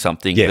doing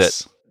something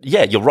yes. that,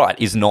 yeah, you're right,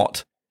 is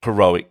not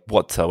heroic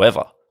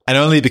whatsoever. And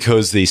only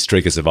because the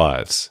streaker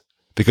survives.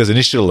 Because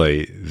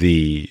initially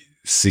the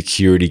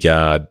security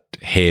guard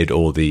head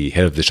or the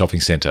head of the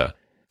shopping centre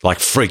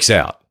freaks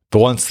out. But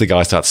once the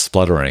guy starts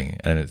spluttering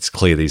and it's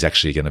clear that he's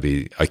actually going to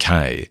be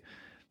okay,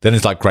 then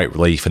it's great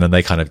relief, and then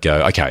they kind of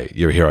go, okay,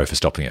 you're a hero for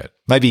stopping it.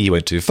 Maybe you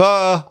went too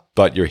far,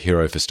 but you're a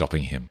hero for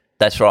stopping him.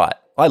 That's right.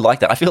 I like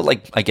that. I feel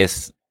I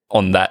guess,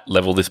 on that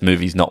level, this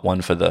movie's not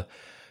one for the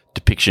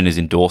depiction as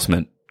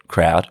endorsement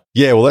crowd.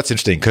 Yeah, well, that's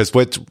interesting, because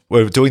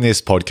we're doing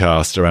this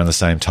podcast around the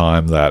same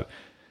time that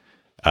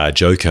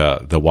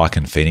Joker, the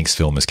Joaquin Phoenix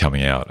film, is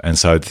coming out. And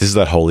so this is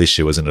that whole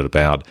issue, isn't it,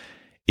 about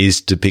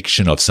is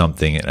depiction of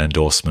something an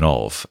endorsement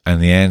of?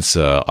 And the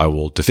answer, I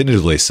will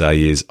definitively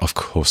say, is of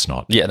course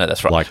not. Yeah, no,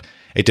 that's right.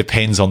 It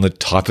depends on the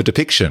type of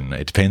depiction.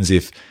 It depends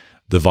if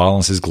the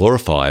violence is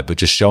glorified, but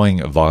just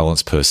showing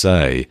violence per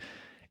se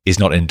is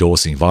not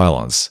endorsing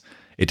violence.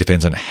 It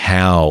depends on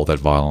how that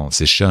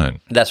violence is shown.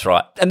 That's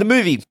right. And the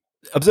movie,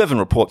 Observe and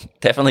Report,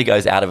 definitely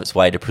goes out of its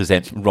way to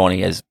present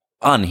Ronnie as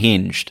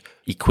unhinged.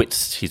 He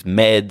quits his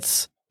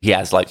meds. He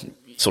has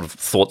sort of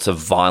thoughts of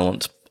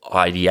violent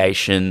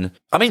ideation.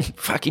 I mean,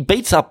 fuck, he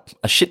beats up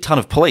a shit ton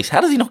of police. How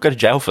does he not go to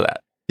jail for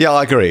that? Yeah,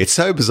 I agree. It's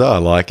so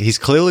bizarre. He's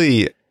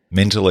clearly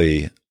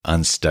mentally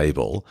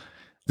unstable.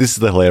 this is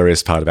the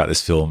hilarious part about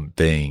this film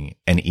being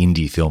an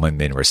indie film in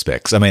many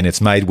respects. I mean,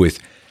 it's made with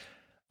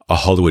a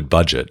Hollywood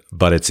budget,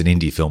 but it's an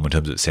indie film in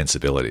terms of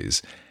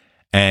sensibilities.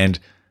 And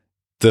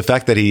the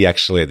fact that he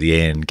actually at the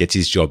end gets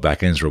his job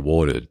back and is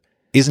rewarded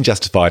isn't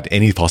justified in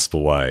any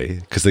possible way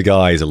because the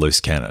guy is a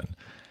loose cannon.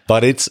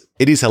 But it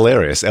is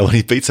hilarious. And when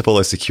he beats up all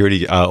those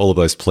security, all of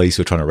those police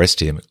who are trying to arrest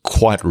him,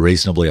 quite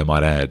reasonably, I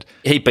might add.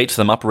 He beats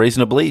them up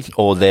reasonably,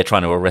 or they're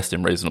trying to arrest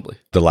him reasonably?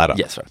 The latter.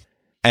 Yes, right.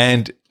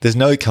 And there's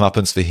no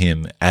comeuppance for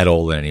him at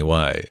all in any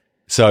way.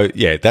 So,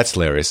 yeah, that's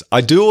hilarious.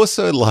 I do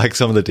also like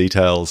some of the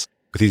details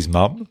with his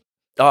mum.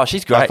 Oh,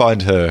 she's great. I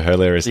find her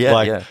hilarious.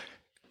 Yeah.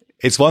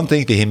 It's one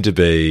thing for him to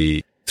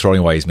be throwing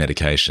away his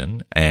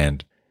medication,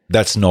 and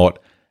that's not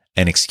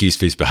an excuse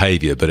for his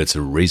behavior, but it's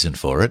a reason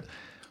for it.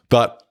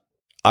 But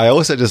I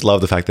also just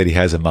love the fact that he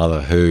has a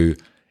mother who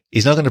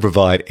is not going to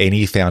provide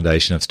any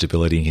foundation of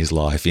stability in his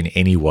life in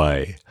any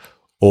way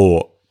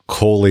or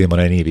call him on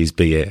any of his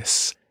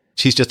BS.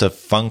 She's just a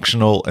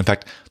functional, in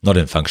fact, not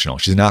even functional,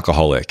 she's an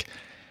alcoholic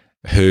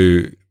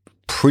who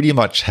pretty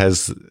much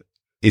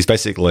is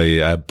basically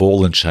a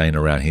ball and chain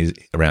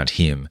around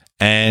him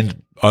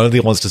and only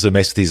wants to sort of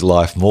mess with his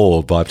life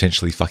more by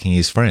potentially fucking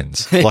his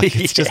friends. Like,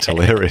 it's just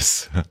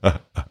hilarious.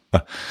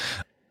 But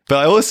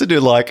I also do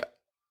like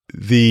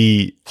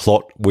the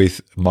plot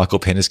with Michael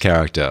Penna's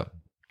character,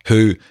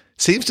 who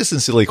seems to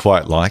sincerely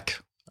quite like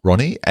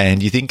Ronnie,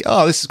 and you think,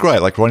 oh, this is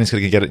great, like Ronnie's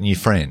going to get a new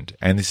friend,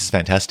 and this is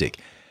fantastic.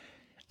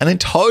 And then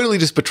totally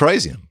just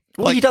betrays him.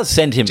 Well, he does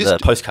send him the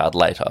postcard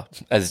later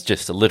as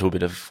just a little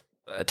bit of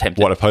attempt.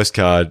 What, a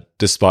postcard,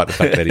 despite the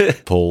fact that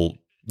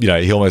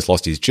he almost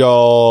lost his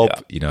job,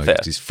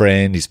 lost his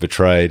friend, he's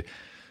betrayed.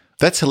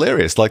 That's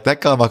hilarious. Like,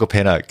 that guy, Michael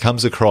Penna,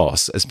 comes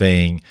across as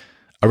being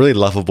a really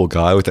lovable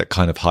guy with that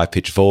kind of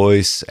high-pitched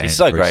voice and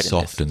so very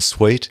soft and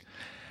sweet.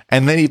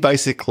 And then he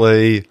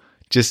basically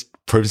just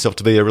proved himself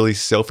to be a really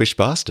selfish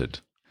bastard.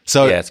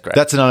 So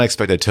that's an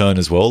unexpected turn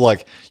as well.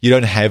 Like, you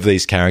don't have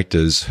these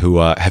characters who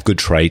have good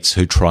traits,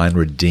 who try and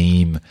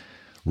redeem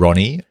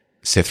Ronnie,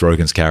 Seth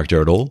Rogen's character,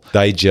 at all.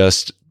 They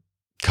just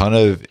kind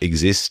of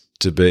exist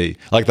to be,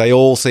 like, they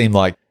all seem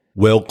like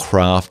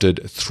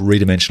well-crafted,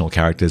 three-dimensional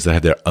characters that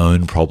have their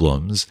own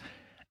problems,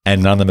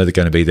 and none of them are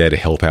going to be there to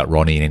help out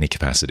Ronnie in any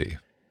capacity.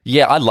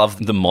 Yeah, I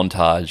love the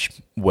montage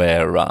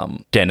where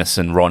Dennis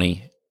and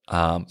Ronnie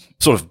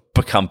sort of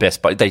become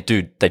best buddies. They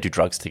do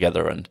drugs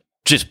together, and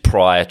just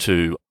prior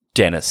to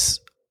Dennis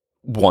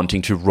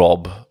wanting to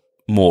rob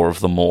more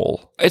of the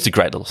mall. It's a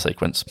great little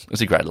sequence.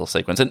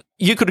 And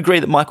you could agree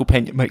that Michael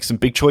Pena makes some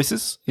big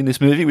choices in this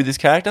movie with his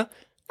character,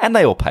 and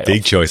they all pay off.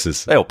 Big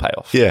choices. They all pay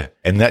off. Yeah.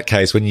 In that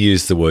case, when you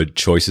use the word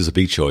choices or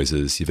big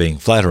choices, you're being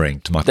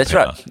flattering to Michael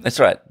Pena. That's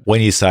right.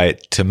 When you say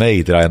it to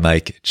me that I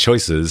make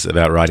choices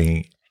about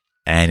riding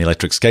an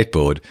electric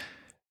skateboard,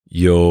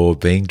 you're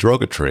being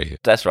derogatory.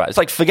 That's right. It's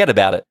like, forget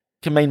about it.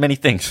 It can mean many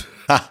things.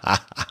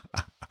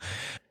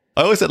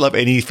 I always love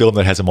any film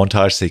that has a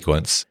montage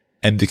sequence,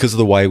 and because of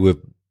the way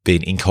we've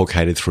been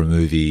inculcated through a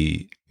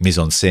movie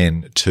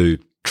mise-en-scène to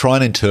try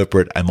and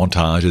interpret a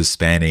montage as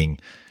spanning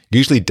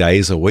usually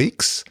days or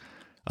weeks.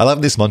 I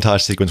love this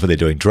montage sequence where they're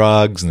doing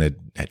drugs and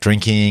they're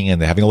drinking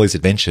and they're having all these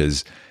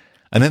adventures.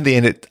 And then at the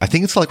end, I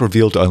think it's like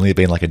revealed to only have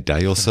been like a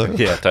day or so.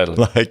 Yeah, totally.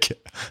 Like,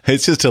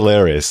 it's just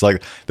hilarious.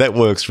 Like, that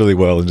works really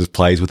well and just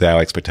plays with our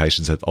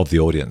expectations of the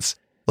audience.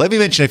 Let me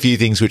mention a few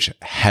things which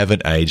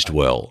haven't aged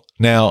well.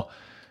 Now,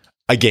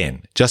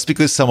 again, just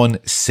because someone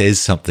says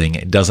something,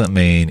 it doesn't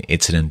mean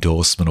it's an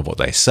endorsement of what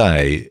they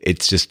say.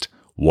 It's just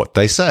what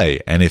they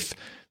say. And if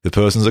the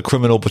person's a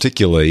criminal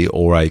particularly,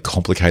 or a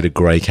complicated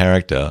grey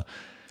character,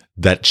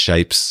 that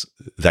shapes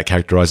that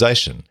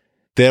characterization.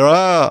 There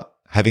are,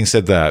 having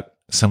said that,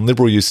 some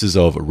liberal uses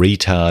of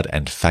retard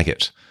and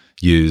faggot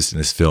used in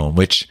this film,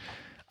 which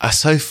are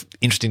so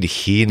interesting to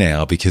hear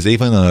now, because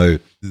even though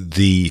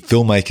the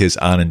filmmakers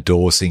aren't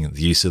endorsing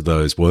the use of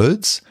those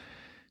words,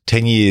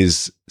 10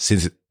 years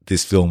since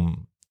this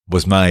film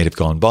was made have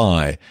gone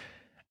by,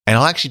 and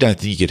I actually don't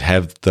think you could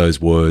have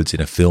those words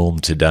in a film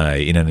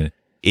today,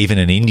 even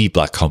an indie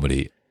black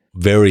comedy,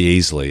 very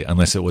easily,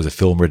 unless it was a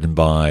film written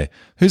by,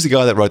 who's the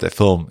guy that wrote that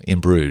film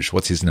in Bruges?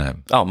 What's his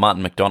name? Oh,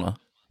 Martin McDonagh.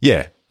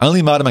 Yeah.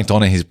 Only Martin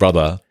McDonagh, his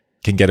brother,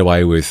 can get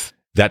away with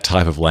that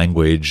type of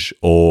language,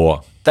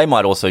 or they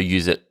might also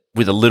use it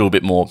with a little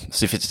bit more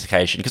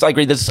sophistication. Because I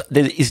agree,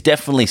 there is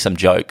definitely some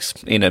jokes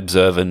in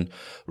Observe and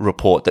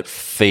Report that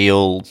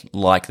feel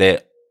like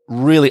they're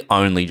really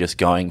only just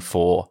going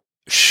for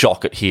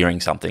shock at hearing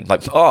something.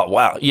 Like, oh,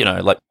 wow,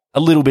 like a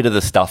little bit of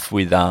the stuff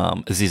with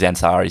Aziz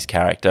Ansari's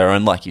character,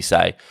 and like you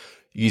say,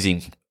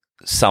 using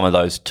some of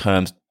those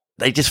terms,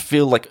 they just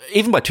feel like,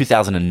 even by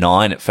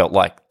 2009, it felt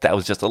like that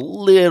was just a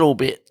little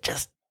bit,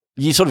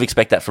 you sort of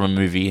expect that from a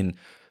movie in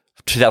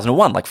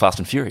 2001, like Fast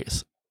and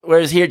Furious.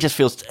 Whereas here it just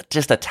feels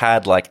just a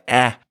tad like,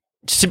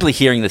 simply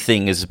hearing the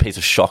thing as a piece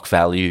of shock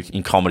value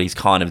in comedy is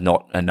kind of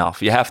not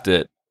enough. You have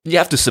to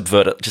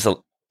subvert it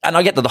and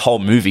I get that the whole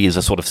movie is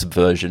a sort of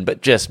subversion,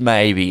 but just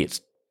maybe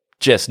it's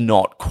just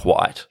not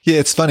quite. Yeah,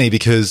 it's funny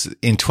because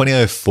in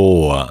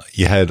 2004,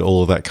 you had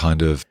all of that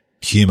kind of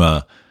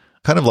humour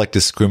kind of like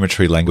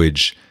discriminatory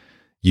language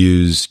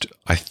used,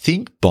 I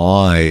think,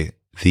 by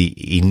the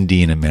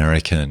Indian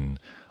American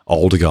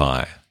older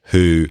guy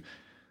who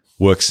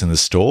works in the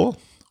store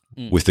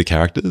with the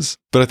characters.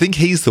 But I think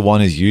he's the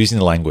one who's using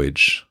the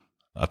language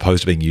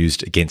opposed to being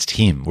used against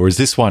him. Whereas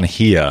this one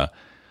here,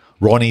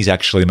 Ronnie's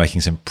actually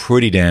making some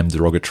pretty damn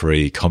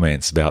derogatory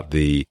comments about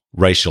the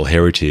racial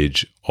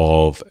heritage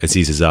of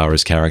Aziz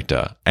Ansari's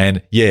character.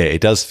 And yeah,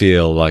 it does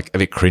feel like a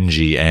bit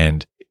cringy,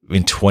 and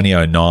in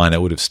 2009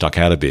 it would have stuck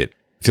out a bit.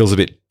 It feels a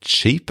bit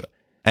cheap,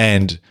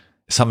 and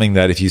something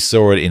that if you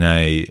saw it in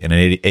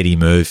an Eddie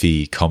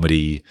Murphy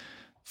comedy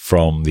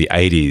from the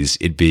 80s,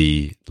 it'd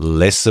be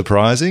less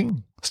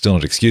surprising. Still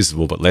not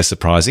excusable, but less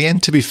surprising.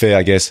 And to be fair,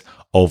 I guess,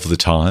 of the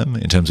time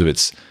in terms of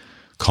its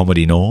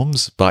comedy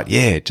norms. But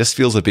yeah, it just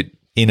feels a bit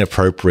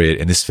inappropriate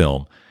in this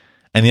film.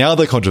 And the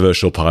other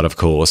controversial part, of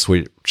course,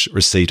 which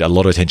received a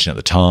lot of attention at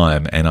the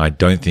time, and I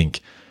don't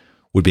think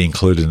would be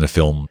included in the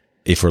film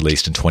if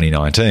released in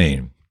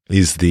 2019,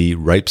 is the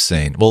rape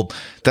scene. Well,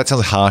 that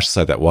sounds harsh to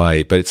say that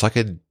way, but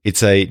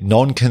it's a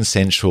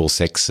non-consensual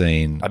sex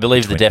scene. I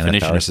believe the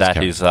definition of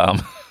that is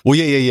Well,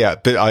 yeah.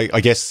 But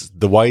I guess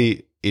the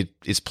way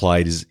it's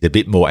played is a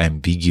bit more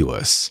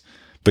ambiguous.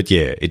 But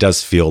yeah, it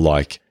does feel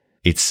like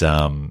it's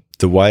the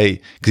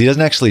way, because he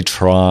doesn't actually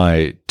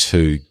try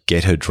to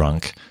get her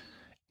drunk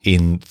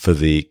in for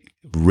the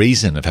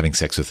reason of having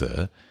sex with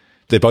her.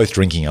 They're both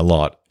drinking a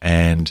lot,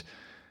 and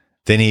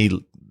then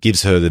he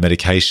gives her the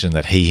medication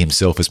that he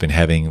himself has been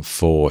having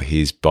for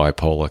his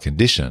bipolar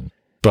condition.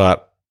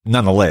 But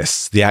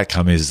nonetheless, the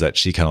outcome is that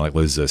she kind of like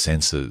loses her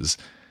senses.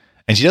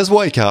 And she does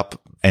wake up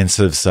and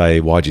sort of say,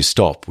 "Why'd you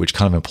stop?" Which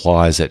kind of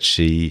implies that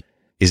she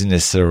isn't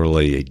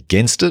necessarily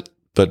against it,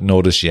 but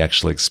nor does she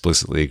actually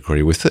explicitly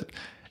agree with it.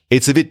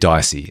 It's a bit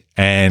dicey.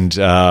 And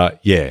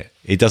yeah,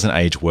 it doesn't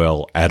age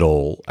well at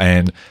all.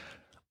 And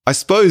I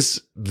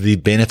suppose the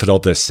benefit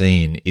of the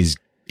scene is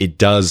it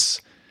does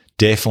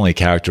definitely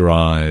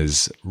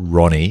characterize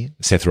Ronnie,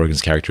 Seth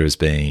Rogen's character, as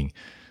being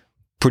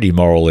pretty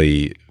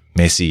morally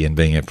messy and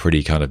being a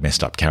pretty kind of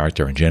messed up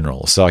character in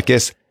general. So I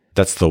guess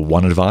that's the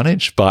one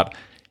advantage, but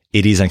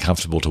it is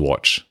uncomfortable to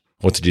watch.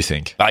 What did you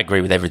think? I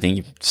agree with everything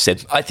you've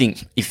said. I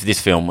think if this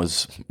film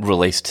was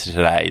released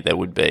today, there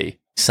would be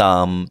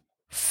some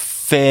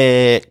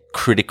fair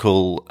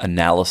critical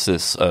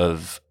analysis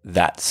of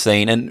that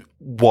scene and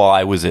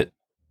why was it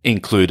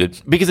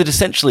included, because it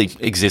essentially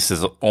exists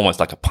as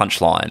almost like a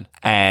punchline.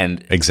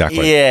 And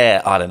exactly,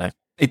 yeah, I don't know.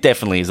 It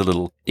definitely is a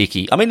little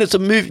icky. I mean, it's a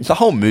movie. The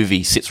whole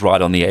movie sits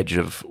right on the edge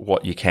of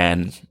what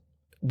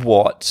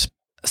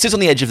sits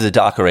on the edge of the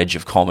darker edge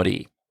of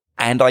comedy.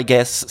 And I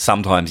guess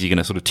sometimes you're going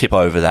to sort of tip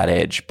over that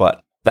edge,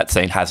 but that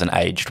scene hasn't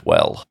aged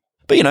well.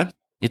 But, you know,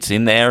 it's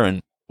in there and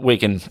we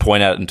can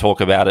point at it and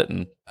talk about it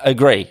and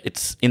agree.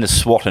 It's in the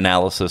SWOT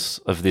analysis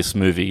of this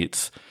movie.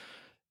 It's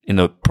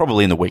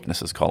probably in the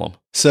weaknesses column.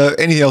 So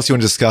anything else you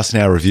want to discuss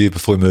in our review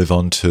before we move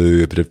on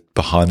to a bit of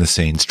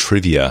behind-the-scenes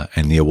trivia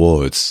and the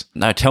awards?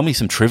 No, tell me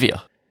some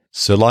trivia.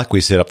 So like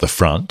we said up the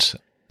front,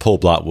 Paul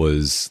Blart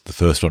was the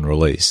first one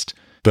released.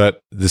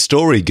 But the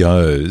story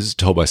goes,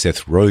 told by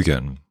Seth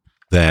Rogen,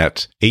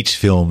 that each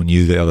film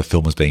knew the other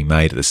film was being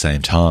made at the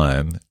same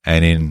time,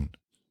 and in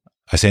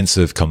a sense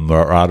of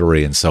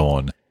camaraderie and so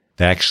on,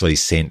 they actually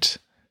sent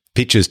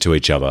pictures to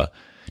each other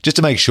just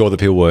to make sure that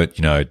people weren't,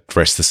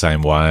 dressed the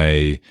same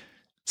way,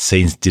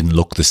 scenes didn't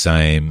look the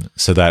same,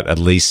 so that at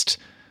least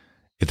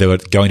if they were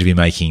going to be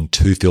making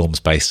two films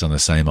based on the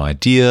same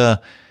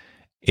idea,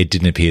 it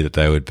didn't appear that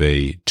they would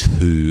be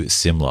too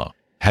similar.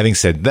 Having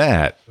said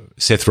that,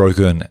 Seth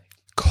Rogen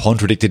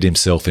contradicted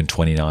himself in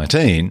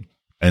 2019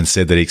 and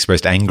said that he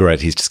expressed anger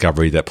at his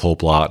discovery that Paul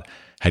Blart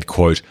had,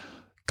 quote,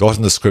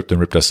 gotten the script and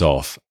ripped us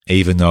off,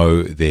 even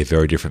though they're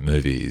very different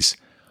movies.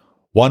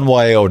 One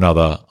way or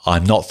another,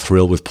 I'm not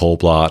thrilled with Paul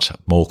Blart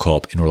Mall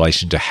Cop in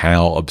relation to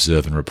how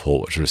Observe and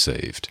Report was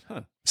received.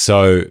 Huh.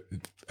 So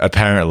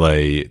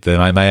apparently they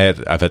may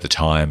have at the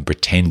time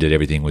pretended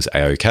everything was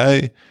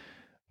A-OK,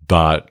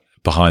 but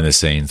behind the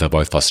scenes they're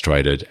both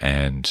frustrated,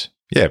 and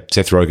yeah,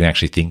 Seth Rogen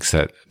actually thinks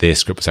that their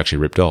script was actually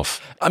ripped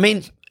off. I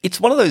mean,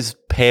 it's one of those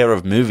pair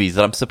of movies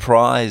that I'm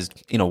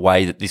surprised in a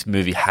way that this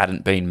movie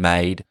hadn't been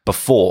made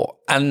before.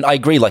 And I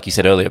agree, like you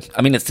said earlier,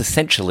 I mean, it's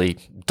essentially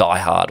Die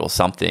Hard or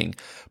something,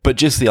 but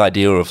just the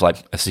idea of like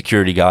a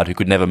security guard who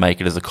could never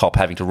make it as a cop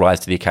having to rise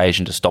to the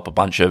occasion to stop a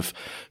bunch of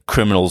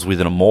criminals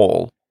within a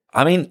mall.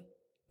 I mean,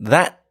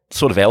 that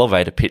sort of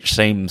elevator pitch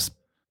seems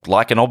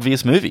like an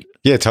obvious movie.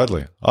 Yeah,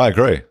 totally. I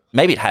agree.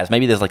 Maybe it has.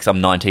 Maybe there's like some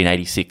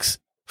 1986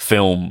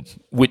 film,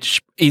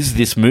 which is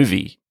this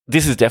movie.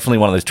 This is definitely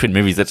one of those twin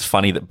movies. That's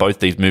funny that both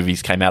these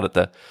movies came out at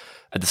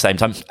the same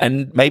time.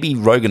 And maybe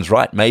Rogen's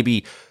right.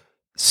 Maybe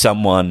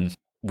someone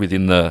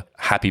within the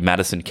Happy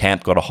Madison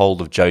camp got a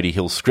hold of Jody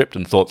Hill's script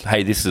and thought,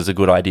 hey, this is a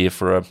good idea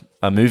for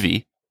a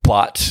movie.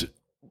 But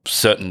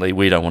certainly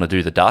we don't want to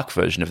do the dark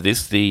version of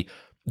this. The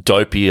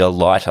dopier,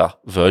 lighter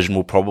version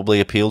will probably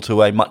appeal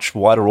to a much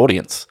wider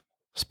audience.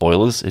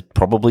 Spoilers, it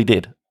probably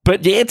did.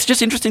 But yeah, it's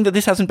just interesting that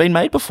this hasn't been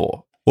made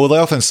before. Well, they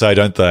often say,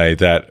 don't they,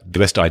 that the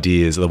best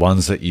ideas are the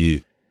ones that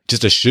you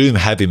just assume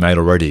have been made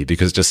already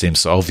because it just seems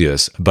so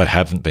obvious, but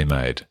haven't been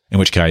made, in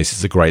which case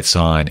it's a great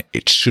sign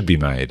it should be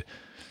made.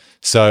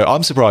 So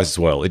I'm surprised as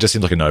well. It just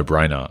seems like a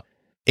no-brainer.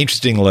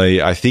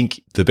 Interestingly, I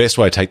think the best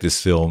way to take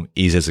this film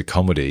is as a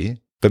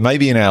comedy, but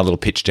maybe in our little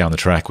pitch down the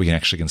track, we can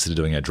actually consider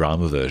doing a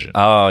drama version.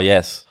 Oh,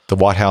 yes. The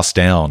White House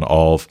Down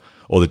or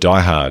the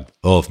Die Hard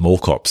of Mall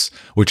Cops,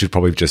 which would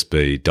probably just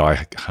be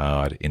Die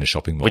Hard in a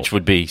shopping mall. Which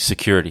would be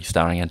Security,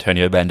 starring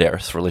Antonio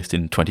Banderas, released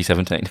in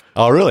 2017.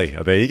 Oh, really?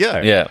 Oh, there you go.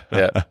 Yeah.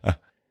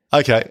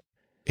 Okay.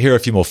 Here are a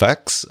few more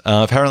facts.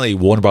 Apparently,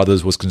 Warner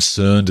Brothers was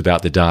concerned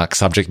about the dark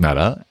subject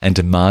matter and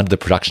demanded the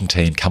production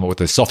team come up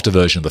with a softer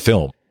version of the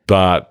film.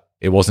 But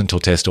it wasn't until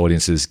test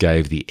audiences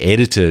gave the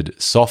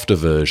edited, softer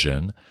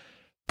version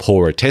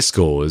poorer test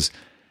scores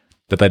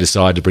that they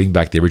decided to bring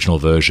back the original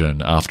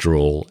version after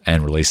all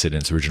and release it in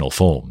its original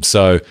form.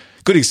 So,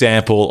 good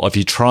example, if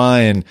you try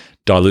and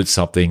dilute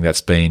something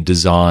that's been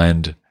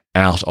designed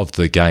out of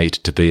the gate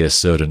to be a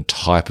certain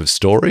type of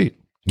story,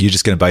 you're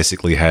just going to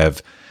basically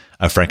have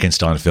a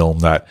Frankenstein film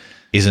that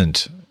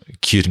isn't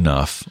cute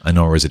enough, and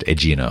nor is it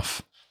edgy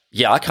enough.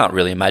 Yeah, I can't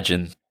really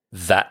imagine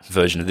that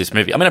version of this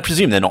movie. I mean, I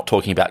presume they're not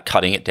talking about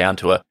cutting it down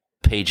to a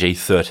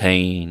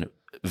PG-13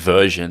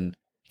 version.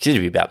 It's going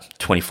to be about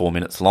 24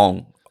 minutes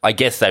long. I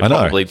guess there'd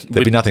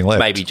be nothing left.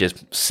 Maybe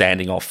just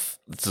sanding off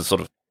the sort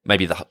of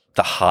maybe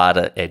the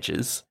harder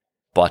edges.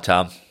 But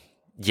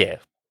yeah,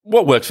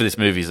 what works for this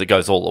movie is it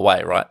goes all the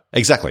way, right?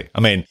 Exactly.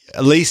 I mean,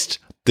 at least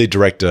the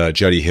director,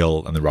 Jody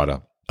Hill, and the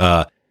writer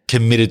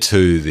committed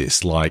to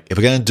this. Like, if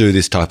we're going to do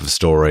this type of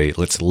story,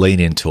 let's lean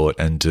into it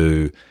and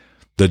do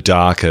the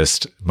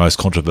darkest, most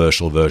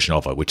controversial version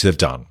of it, which they've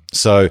done.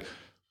 So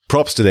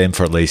props to them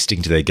for at least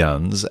sticking to their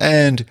guns,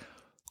 and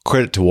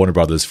credit to Warner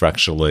Brothers for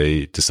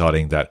actually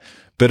deciding that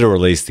better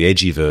release the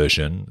edgy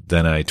version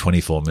than a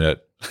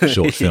 24-minute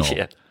short film,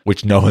 yeah.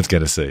 which no one's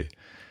going to see.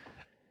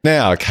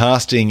 Now,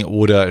 casting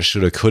woulda,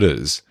 shoulda,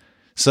 couldas.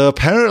 So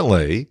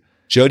apparently,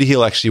 Jody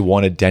Hill actually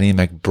wanted Danny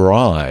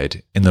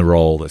McBride in the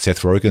role that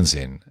Seth Rogen's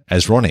in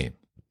as Ronnie,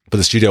 but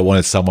the studio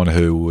wanted someone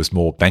who was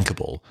more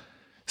bankable.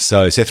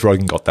 So Seth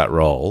Rogen got that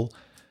role.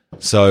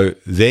 So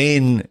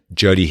then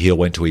Jody Hill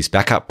went to his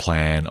backup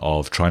plan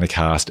of trying to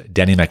cast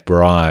Danny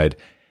McBride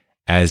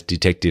as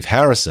Detective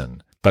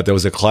Harrison, but there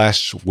was a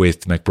clash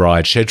with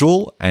McBride's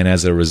schedule, and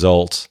as a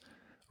result,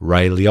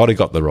 Ray Liotta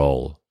got the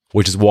role,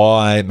 which is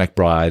why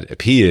McBride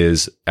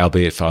appears,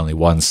 albeit for only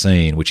one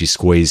scene, which he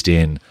squeezed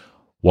in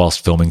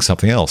whilst filming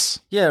something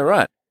else. Yeah,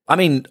 right. I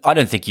mean, I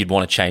don't think you'd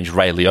want to change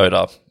Ray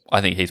Liotta.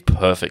 I think he's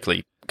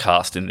perfectly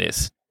cast in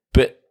this.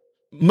 But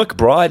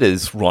McBride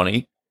as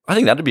Ronnie, I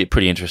think that'd be a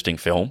pretty interesting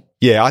film.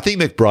 Yeah, I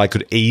think McBride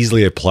could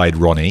easily have played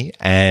Ronnie,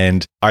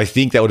 and I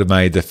think that would have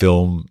made the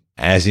film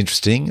as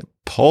interesting,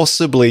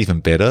 possibly even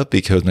better,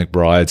 because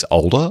McBride's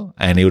older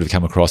and he would have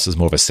come across as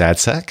more of a sad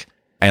sack.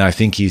 And I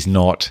think he's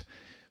not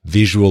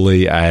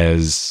visually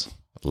as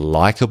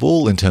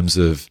likable in terms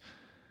of,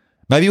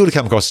 maybe he would have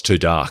come across as too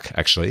dark,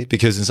 actually,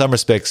 because in some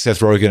respects, Seth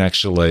Rogen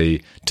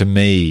actually, to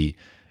me,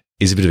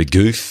 is a bit of a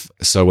goof.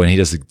 So when he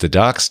does the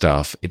dark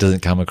stuff, it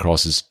doesn't come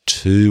across as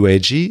too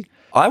edgy.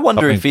 I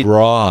wonder if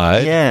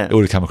McBride, it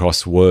would have come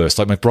across worse.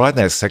 Like McBride in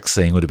that sex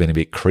scene would have been a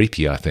bit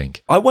creepy, I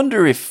think. I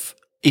wonder if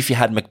you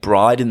had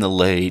McBride in the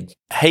lead,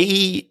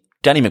 Danny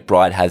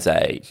McBride has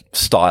a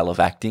style of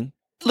acting.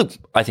 Look,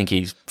 I think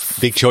he's...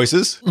 Big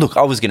choices? Look,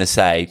 I was going to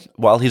say,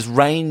 while his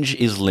range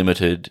is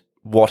limited,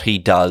 what he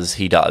does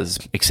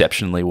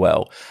exceptionally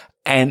well.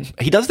 And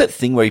he does that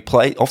thing where he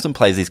often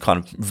plays these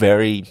kind of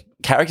very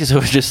characters who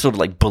are just sort of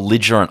like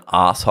belligerent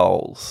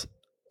assholes.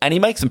 And he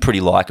makes them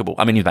pretty likable.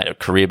 I mean, he's made a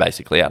career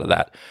basically out of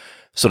that,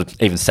 sort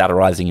of even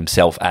satirizing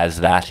himself as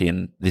that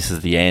in This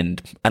Is the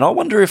End. And I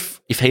wonder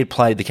if he had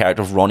played the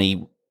character of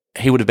Ronnie,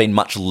 he would have been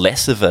much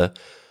less of a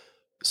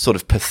sort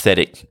of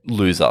pathetic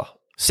loser.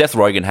 Seth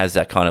Rogen has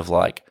that kind of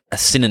like a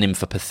synonym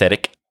for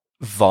pathetic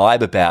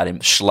vibe about him,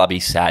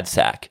 schlubby sad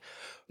sack.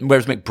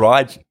 Whereas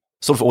McBride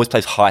sort of always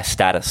plays high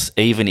status,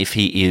 even if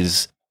he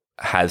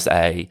has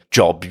a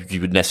job you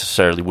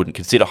wouldn't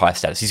consider high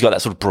status. He's got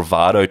that sort of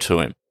bravado to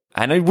him.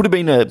 And it would have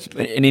been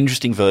an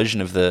interesting version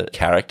of the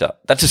character.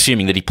 That's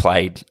assuming that he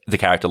played the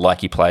character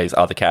like he plays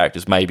other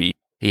characters. Maybe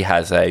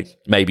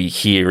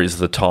here is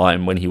the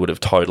time when he would have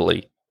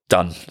totally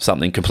done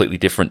something completely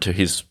different to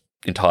his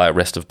entire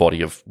rest of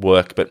body of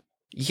work. But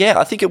yeah,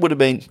 I think it would have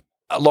been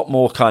a lot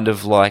more kind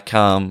of like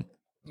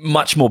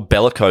much more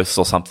bellicose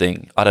or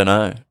something. I don't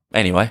know.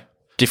 Anyway,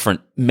 different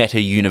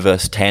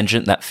meta-universe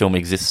tangent. That film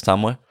exists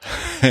somewhere.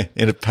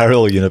 In a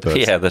parallel universe.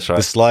 Yeah, that's right.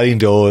 The sliding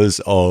doors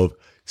of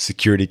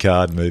security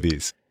card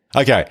movies.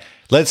 Okay,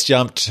 let's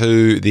jump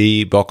to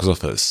the box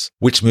office.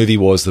 Which movie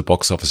was the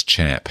box office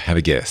champ? Have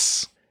a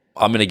guess.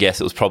 I'm going to guess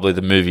it was probably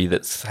the movie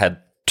that's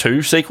had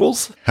 2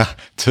 sequels.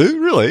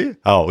 2? Really?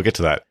 Oh, we'll get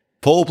to that.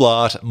 Paul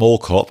Blart Mall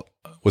Cop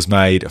was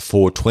made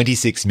for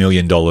 $26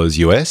 million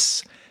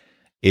US.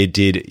 It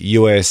did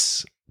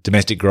US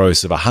domestic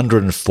gross of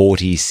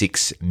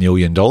 $146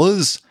 million,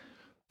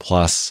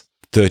 plus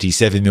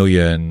 37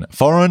 million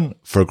foreign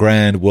for a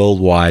grand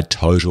worldwide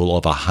total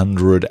of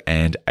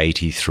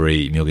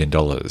 $183 million.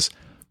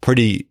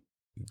 Pretty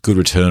good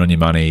return on your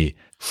money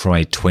from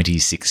a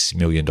 $26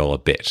 million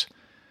bet.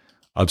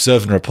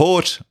 Observe and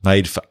Report,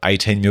 made for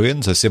 $18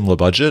 million, so similar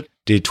budget,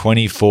 did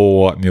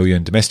 $24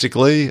 million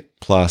domestically,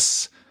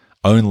 plus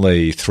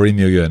only $3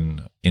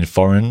 million in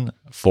foreign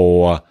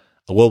for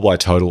a worldwide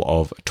total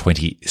of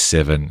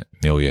 $27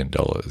 million.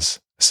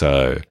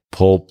 So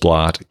Paul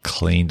Blart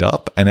cleaned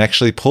up. And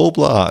actually, Paul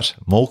Blart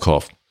Mall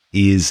Cop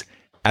is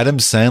Adam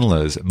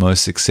Sandler's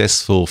most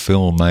successful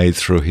film made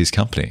through his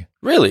company.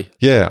 Really?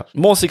 Yeah.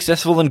 More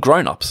successful than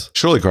Grown Ups?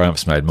 Surely Grown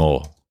Ups made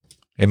more.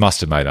 It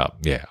must have made up.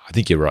 Yeah, I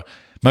think you're right.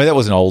 Maybe that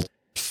was an old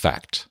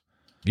fact.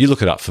 You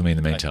look it up for me in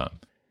the meantime.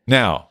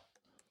 Now,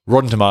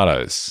 Rotten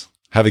Tomatoes.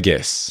 Have a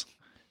guess.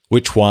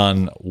 Which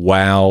one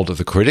wowed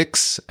the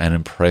critics and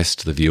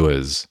impressed the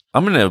viewers?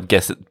 I'm going to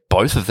guess that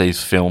both of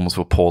these films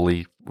were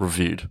poorly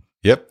reviewed.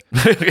 Yep.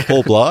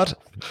 Paul Blart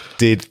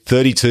did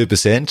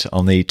 32%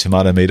 on the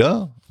tomato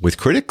meter with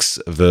critics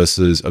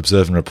versus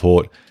Observe and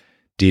Report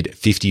did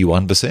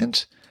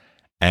 51%.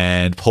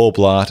 And Paul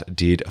Blart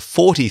did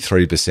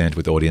 43%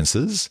 with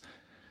audiences,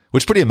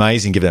 which is pretty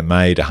amazing given it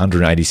made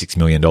 $186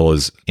 million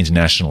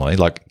internationally,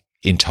 like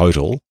in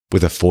total,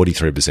 with a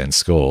 43%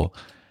 score.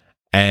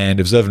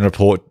 And Observe and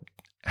Report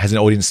has an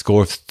audience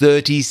score of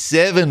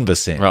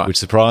 37%, right, which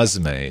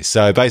surprises me.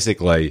 So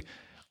basically,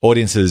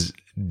 audiences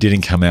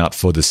didn't come out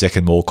for the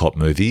second Mall Cop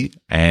movie,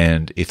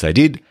 and if they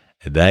did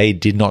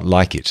not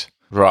like it.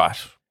 Right.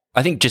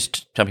 I think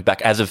just jumping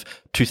back, as of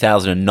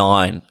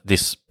 2009,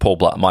 this Paul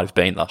Blart might have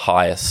been the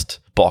highest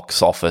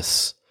box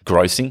office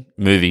grossing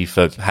movie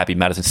for Happy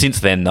Madison. Since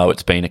then, though,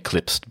 it's been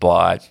eclipsed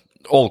by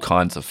all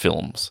kinds of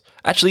films.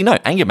 Actually, no,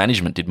 Anger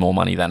Management did more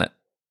money than it.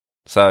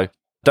 So,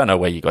 don't know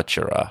where you got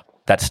your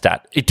that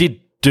stat. It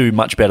did do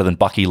much better than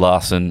Bucky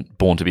Larson,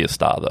 Born to be a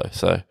Star, though.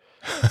 So,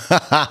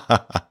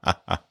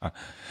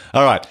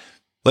 all right,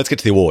 let's get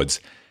to the awards.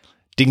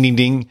 Ding, ding,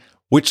 ding.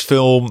 Which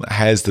film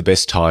has the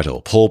best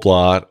title, Paul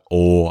Blart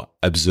or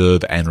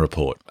Observe and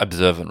Report?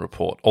 Observe and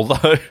Report.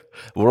 Although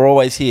we're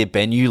always here,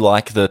 Ben, you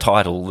like the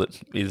title that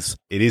is...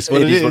 It is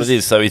what it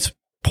is. So is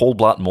Paul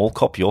Blart Mall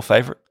Cop your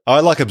favourite? I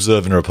like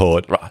Observe and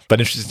Report. Right. But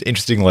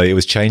interestingly, it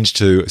was changed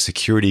to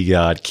Security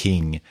Guard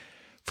King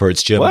for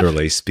its German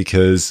release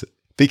because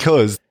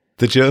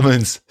the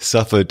Germans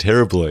suffered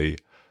terribly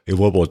in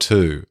World War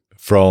II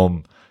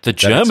from the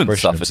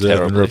Germans suffered Observe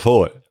terribly. And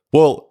Report.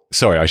 Well,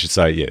 sorry, I should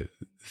say, yeah,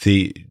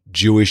 the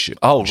Jewish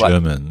Germans.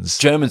 Right.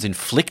 Germans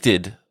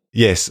inflicted.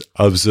 Yes,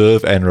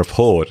 Observe and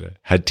Report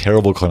had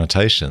terrible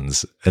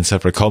connotations, and so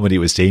for a comedy, it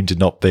was deemed to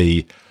not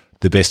be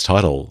the best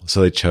title,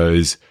 so they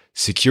chose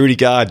Security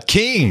Guard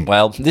King.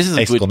 Well, this is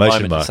a good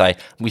moment to say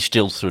we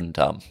still shouldn't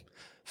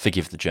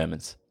forgive the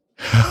Germans.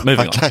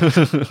 Moving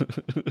on.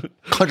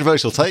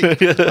 Controversial take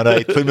on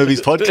a Two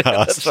Movies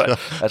podcast.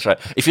 That's right.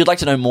 If you'd like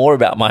to know more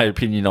about my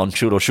opinion on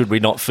should or should we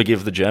not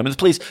forgive the Germans,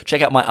 please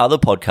check out my other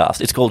podcast.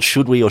 It's called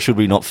Should We or Should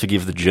We Not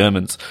Forgive the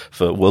Germans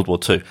for World War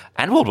II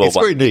and World War I. It's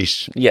very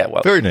niche. Yeah,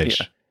 well. Very niche.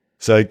 Yeah.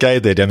 So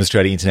Gabe, they're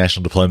demonstrating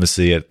international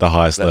diplomacy at the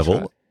highest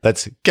level. Right.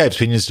 That's Gabe's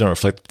opinions don't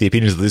reflect the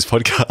opinions of this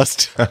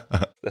podcast.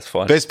 That's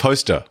fine. Best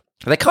poster.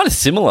 They're kind of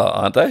similar,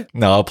 aren't they?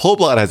 No, Paul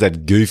Blart has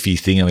that goofy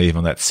thing even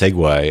on that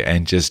Segway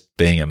and just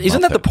being a Isn't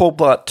Muppet. that the Paul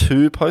Blart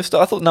 2 poster?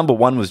 I thought number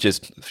 1 was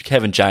just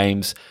Kevin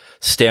James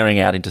staring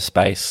out into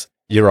space.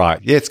 You're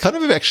right. Yeah, it's kind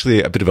of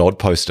actually a bit of an odd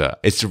poster.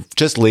 It's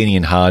just leaning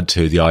in hard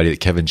to the idea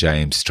that Kevin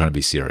James is trying to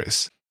be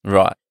serious.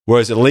 Right.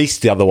 Whereas at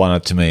least the other one,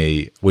 to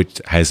me,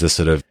 which has this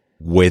sort of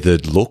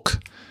weathered look,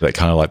 that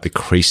kind of like the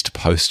creased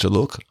poster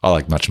look, I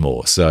like much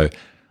more. So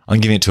I'm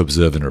giving it to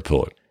Observe and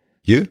Report.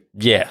 You?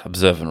 Yeah,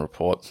 Observe and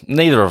Report.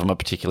 Neither of them are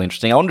particularly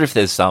interesting. I wonder if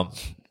there's some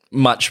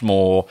much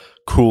more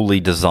coolly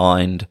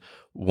designed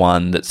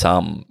one that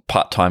some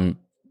part-time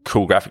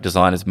cool graphic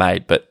designers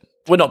made, but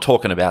we're not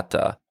talking about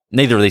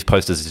neither of these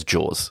posters is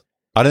Jaws.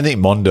 I don't think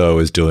Mondo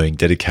is doing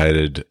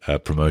dedicated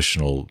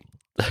promotional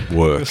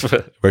work,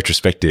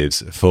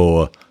 retrospectives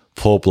for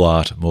Paul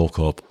Blart, Mall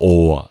Cop,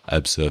 or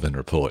Observe and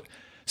Report.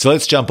 So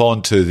let's jump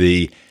on to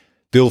the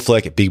Bill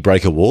Fleck Big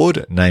Break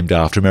Award, named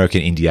after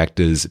American indie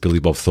actors Billy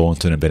Bob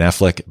Thornton and Ben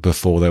Affleck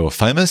before they were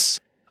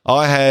famous.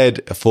 I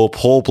had, for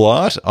Paul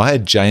Blart, I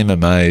had Jayma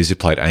Mays, who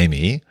played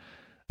Amy,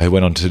 who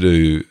went on to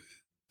do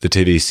the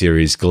TV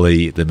series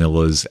Glee, The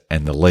Millers,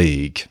 and The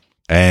League.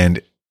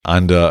 And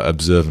under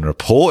Observe and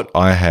Report,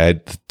 I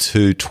had the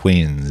two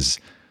twins,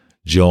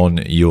 John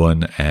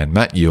Ewan and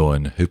Matt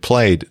Ewan, who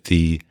played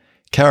the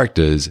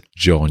characters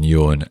John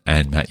Ewan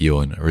and Matt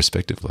Ewan,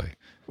 respectively.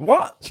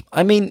 What?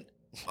 I mean,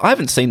 I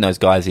haven't seen those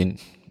guys in...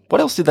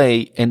 What else did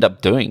they end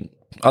up doing?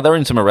 Oh, they're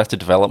in some Arrested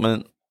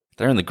Development.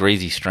 They're in The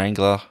Greasy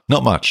Strangler.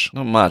 Not much.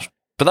 Not much.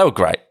 But they were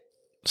great.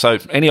 So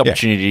any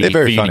opportunity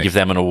for you to give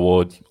them an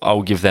award,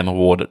 I'll give them an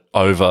award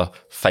over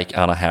fake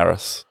Anna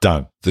Harris.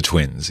 Done. The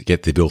twins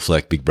get the Bill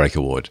Fleck Big Break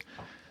Award.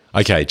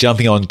 Okay,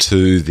 jumping on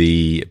to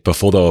the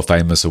Before They Were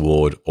Famous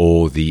Award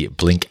or the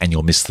Blink and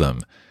You'll Miss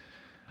Them.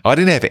 I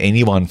didn't have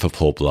anyone for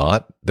Paul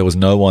Blart. There was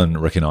no one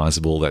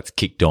recognisable that's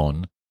kicked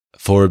on.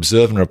 For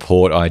Observe and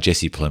Report, I had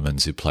Jesse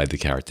Plemons, who played the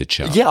character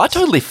Chuck. Yeah, I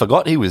totally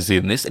forgot he was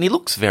in this, and he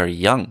looks very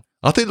young.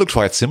 I think it looked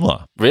quite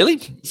similar. Really?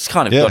 He's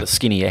kind of got a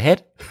skinnier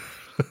head.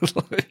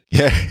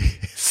 Yeah,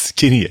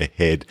 skinnier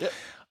head. Yeah.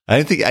 I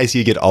don't think as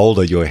you get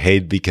older, your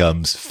head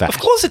becomes fat. Of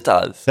course it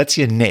does. That's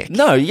your neck.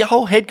 No, your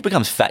whole head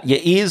becomes fat. Your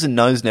ears and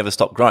nose never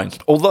stop growing.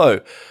 Although,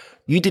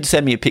 you did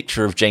send me a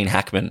picture of Gene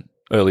Hackman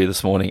earlier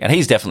this morning, and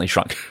he's definitely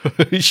shrunk.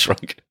 He's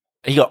shrunk.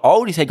 He got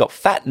old, his head got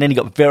fat, and then he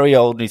got very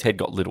old, and his head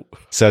got little.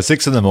 So at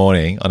 6 a.m.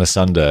 on a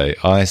Sunday,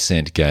 I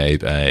sent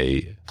Gabe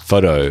a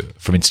photo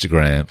from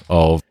Instagram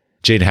of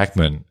Gene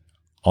Hackman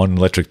on an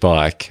electric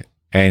bike,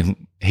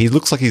 and he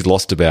looks like he's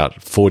lost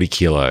about 40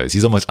 kilos.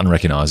 He's almost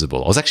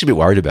unrecognisable. I was actually a bit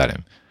worried about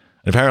him.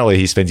 And apparently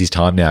he spends his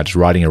time now just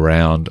riding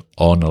around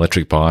on an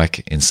electric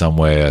bike in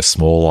somewhere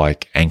small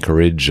like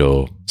Anchorage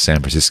or San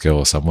Francisco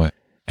or somewhere.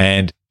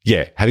 And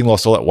yeah, having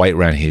lost all that weight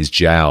around his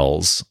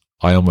jowls,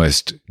 I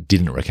almost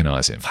didn't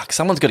recognise him. Fuck,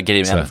 someone's got to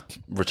get him out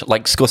of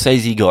like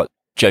Scorsese got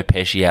Joe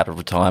Pesci out of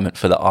retirement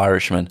for The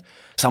Irishman.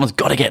 Someone's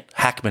got to get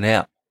Hackman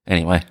out.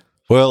 Anyway.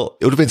 Well,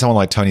 it would have been someone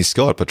like Tony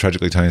Scott, but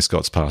tragically Tony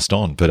Scott's passed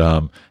on. But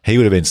he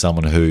would have been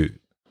someone who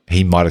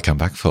he might have come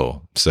back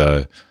for.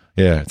 So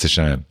yeah, it's a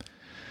shame.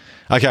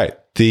 Okay,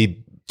 the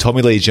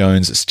Tommy Lee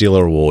Jones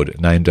Steeler Award,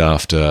 named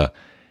after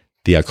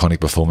the iconic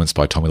performance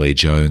by Tommy Lee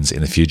Jones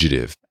in The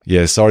Fugitive.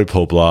 Yeah, sorry,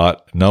 Paul Blart.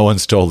 No one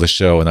stole the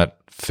show in that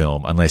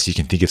film unless you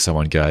can think of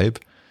someone, Gabe,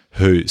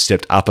 who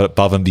stepped up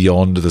above and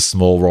beyond the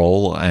small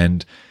role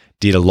and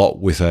did a lot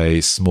with a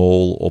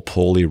small or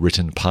poorly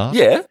written part.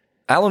 Yeah,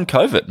 Alan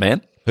Covert,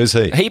 man. Who's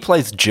he? He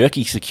plays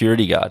jerky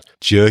security guard.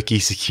 Jerky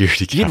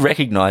security guard. You'd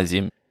recognise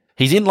him.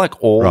 He's in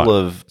like all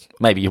of,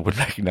 maybe you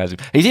wouldn't recognise him.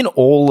 He's in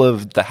all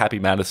of the Happy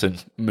Madison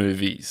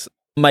movies.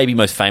 Maybe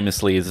most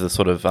famously as a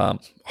sort of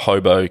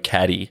hobo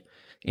caddy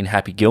in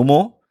Happy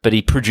Gilmore, but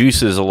he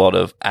produces a lot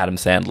of Adam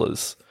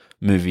Sandler's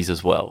movies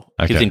as well.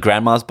 Okay. He's in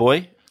Grandma's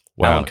Boy.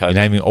 Wow, you're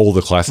naming all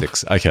the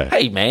classics. Okay.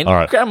 Hey, man, all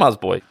right. Grandma's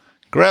Boy.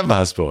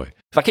 Grandma's Boy.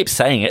 If I keep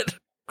saying it,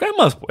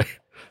 Grandma's Boy.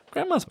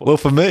 Grandma's Boy. Well,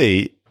 for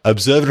me,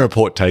 Observe and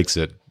Report takes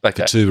it for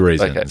two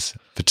reasons,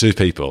 for two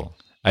people.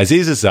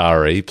 Aziz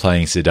Ansari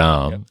playing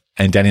Saddam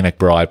and Danny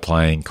McBride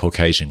playing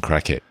Caucasian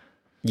crackhead.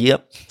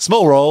 Yep.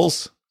 Small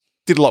roles,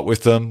 did a lot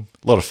with them,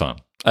 a lot of fun.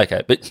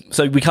 Okay, but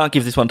so we can't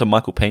give this one to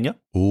Michael Pena?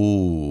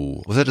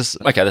 Ooh. Was that just...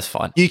 Okay, that's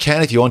fine. You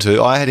can if you want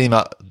to. I had him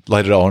up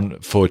later on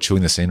for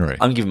Chewing the Scenery.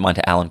 I'm giving mine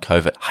to Alan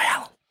Covert. Hi,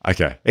 Alan.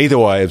 Okay. Either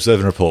way, Observe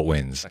and Report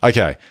wins.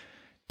 Okay.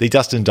 The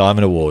Dustin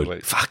Diamond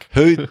Award. Fuck.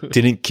 Who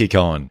didn't kick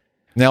on?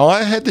 Now,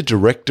 I had the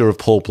director of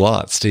Paul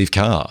Blart, Steve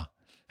Carr.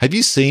 Have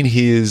you seen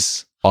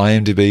his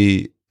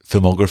IMDb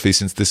filmography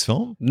since this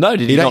film? No,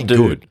 did he not do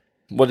good.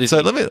 What is so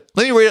let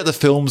me read out the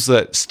films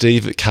that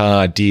Steve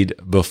Carr did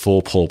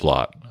before Paul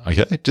Blart,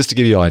 okay? Just to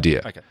give you an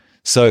idea. Okay.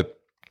 So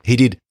he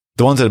did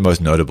the ones that are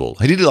most notable.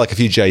 He did like a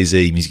few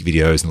Jay-Z music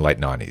videos in the late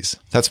 90s.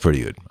 That's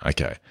pretty good.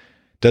 Okay.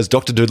 Does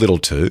Dr. Dolittle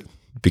 2,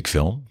 big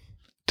film.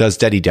 Does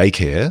Daddy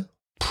Daycare,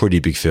 pretty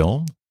big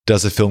film.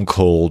 Does a film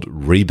called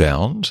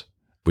Rebound,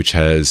 which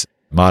has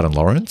Martin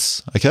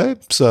Lawrence, okay?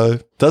 So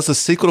does the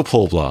sequel to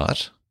Paul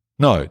Blart.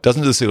 No,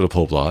 doesn't do the sequel to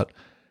Paul Blart.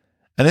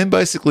 And then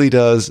basically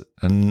does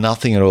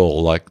nothing at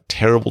all, like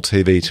terrible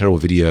TV, terrible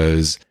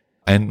videos.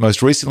 And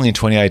most recently in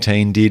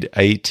 2018 did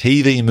a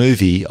TV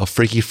movie of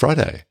Freaky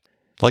Friday.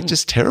 Like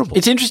just terrible.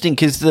 It's interesting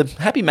because the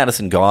Happy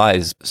Madison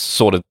guys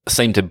sort of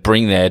seem to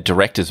bring their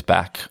directors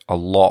back a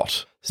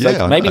lot. So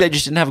yeah, maybe they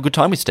just didn't have a good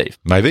time with Steve.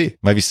 Maybe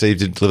Steve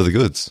didn't deliver the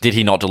goods. Did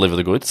he not deliver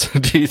the goods?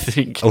 Do you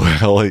think?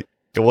 Well, it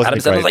wasn't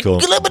Adam a great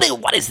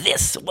film. What is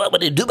this? What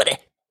would it do?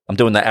 I'm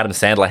doing the Adam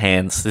Sandler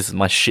hands. This is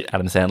my shit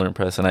Adam Sandler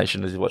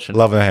impersonation as you're watching.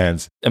 Love the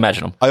hands.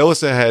 Imagine them. I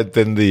also had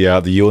then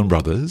the Ewan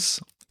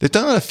brothers. They've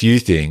done a few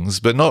things,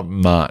 but not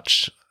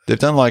much. They've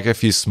done like a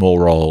few small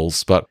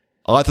roles, but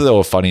I thought they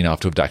were funny enough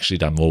to have actually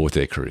done more with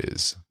their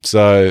careers.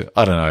 So,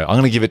 I don't know. I'm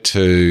going to give it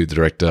to the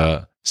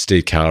director,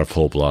 Steve Carr of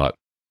Paul Blart.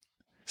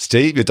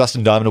 Steve, your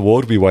Dustin Diamond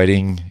Award will be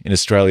waiting in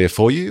Australia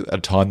for you at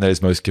a time that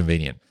is most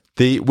convenient.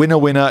 The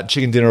winner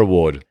Chicken Dinner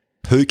Award.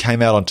 Who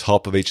came out on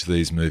top of each of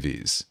these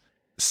movies?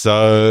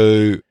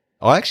 So,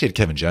 I actually had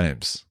Kevin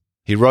James.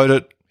 He wrote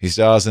it, he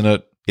stars in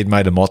it, it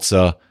made a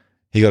mozza,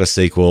 he got a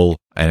sequel,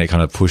 and it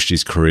kind of pushed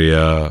his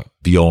career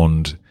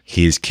beyond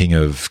his King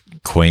of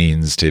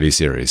Queens TV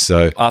series.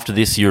 So after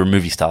this, you're a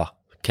movie star,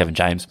 Kevin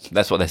James.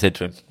 That's what they said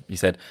to him. He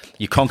said,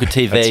 you conquered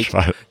TV, That's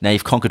right. Now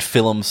you've conquered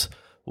films.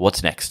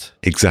 What's next?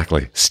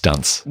 Exactly.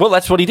 Stunts. Well,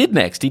 that's what he did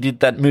next. He did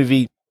that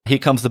movie, Here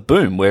Comes the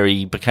Boom, where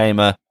he became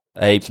a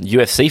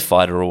UFC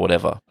fighter or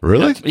whatever.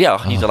 Really? Yeah.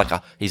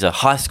 He's a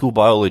high school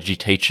biology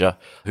teacher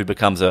who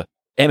becomes a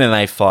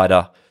MMA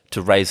fighter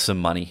to raise some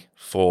money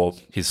for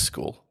his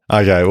school.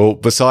 Okay, well,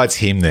 besides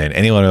him then,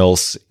 anyone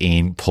else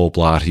in Paul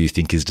Blart who you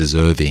think is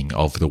deserving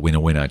of the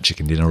winner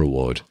Chicken Dinner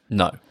Award?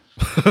 No.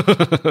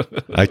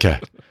 Okay.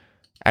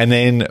 And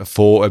then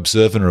for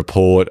Observe and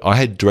Report, I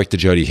had director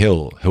Jody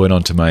Hill, who went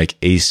on to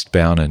make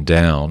Eastbound and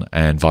Down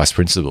and Vice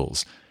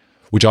Principals,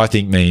 which I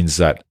think means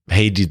that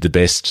he did the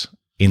best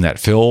in that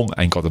film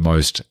and got the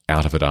most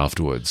out of it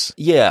afterwards.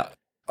 Yeah,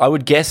 I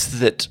would guess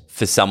that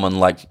for someone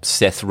like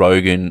Seth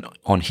Rogen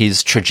on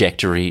his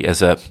trajectory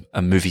as a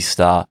movie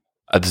star,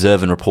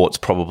 Observe and Reports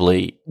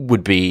probably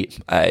would be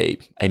a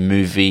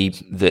movie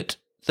that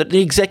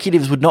the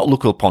executives would not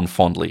look upon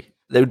fondly.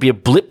 There would be a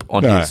blip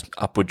on his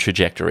upward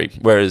trajectory.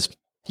 Whereas,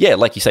 yeah,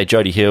 like you say,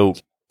 Jodie Hill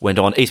went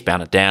on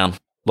Eastbound and Down, a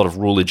lot of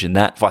rulage in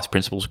that. Vice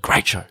Principals,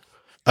 great show.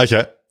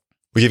 Okay.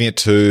 We're giving it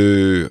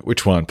to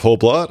which one, Paul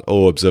Blart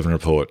or Observe and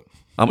Report?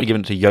 Aren't we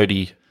giving it to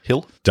Jodie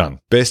Hill? Done.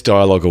 Best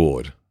Dialogue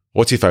Award.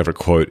 What's your favourite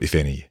quote, if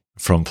any,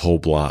 from Paul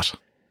Blart?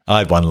 I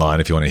have one line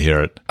if you want to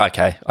hear it.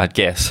 Okay, I'd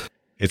guess.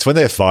 It's when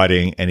they're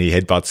fighting and he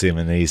headbutts him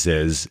and he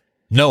says,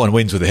 "No one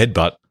wins with a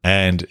headbutt."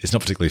 And it's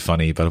not particularly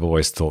funny, but I've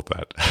always thought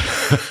that.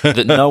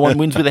 That no one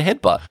wins with a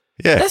headbutt.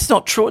 Yeah. That's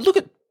not true. Look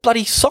at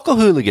bloody soccer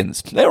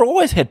hooligans. They're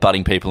always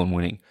headbutting people and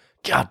winning.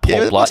 God,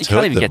 Paul Blart, you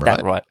can't even get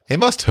that right. It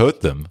must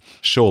hurt them,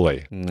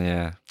 surely.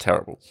 Yeah,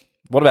 terrible.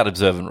 What about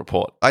Observe and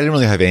Report? I didn't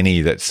really have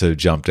any that sort of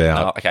jumped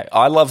out. Oh, okay,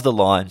 I love the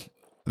line.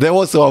 There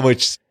was the one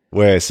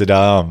where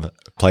Saddam,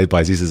 played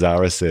by Aziz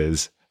Ansari,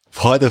 says,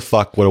 "Why the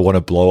fuck would I want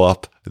to blow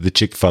up the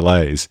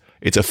Chick-fil-A's?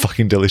 It's a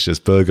fucking delicious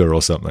burger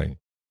or something."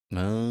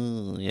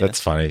 Oh, yeah. That's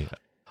funny.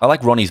 I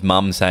like Ronnie's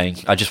mum saying,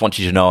 "I just want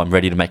you to know I'm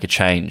ready to make a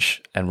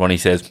change." And Ronnie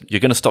says,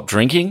 "You're going to stop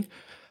drinking?"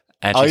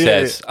 And she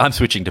says, "I'm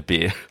switching to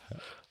beer."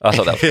 I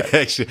thought that was great.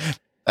 Actually,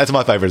 that's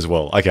my favourite as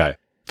well. Okay.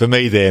 For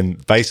me then,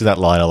 based on that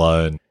line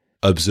alone,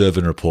 Observe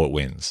and Report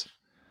wins.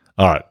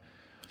 All right.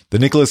 The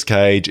Nicolas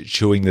Cage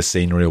Chewing the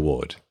Scenery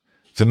Award.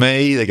 For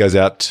me, that goes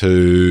out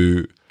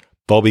to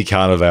Bobby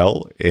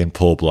Carnival and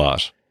Paul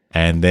Blart.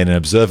 And then in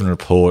Observe and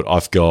Report,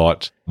 I've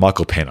got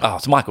Michael Pena. Oh,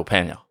 it's Michael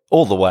Pena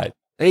all the way.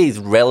 He's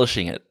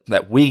relishing it.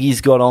 That wig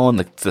he's got on,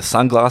 the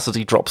sunglasses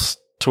he drops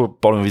to the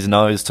bottom of his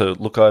nose to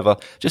look over.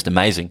 Just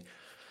amazing.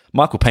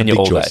 Michael Pena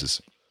all choices.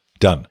 Day.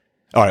 Done.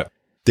 All right.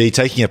 The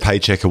Taking a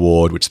Paycheck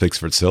Award, which speaks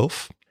for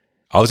itself.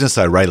 I was going to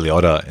say Ray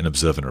Liotta in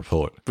Observe and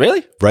Report.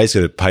 Really? Ray's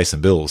got to pay some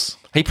bills.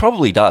 He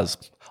probably does.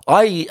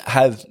 I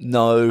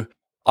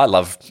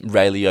love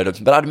Ray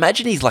Liotta, but I'd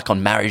imagine he's like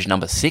on marriage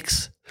number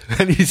 6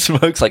 and he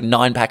smokes like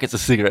 9 packets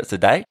of cigarettes a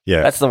day.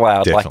 Yeah. That's the way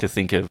I'd like to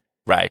think of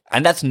Ray.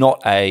 And that's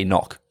not a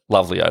knock.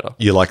 Love Liotta.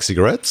 You like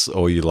cigarettes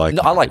or you like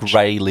No, I like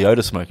Ray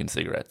Liotta smoking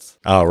cigarettes.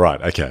 Oh, right.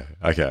 Okay.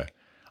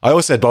 I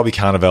also said Bobby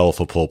Carnival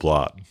for Paul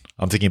Blart.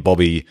 I'm thinking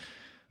Bobby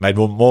made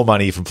more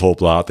money from Paul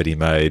Blart than he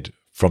made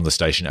from the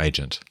station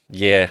agent.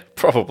 Yeah,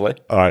 probably.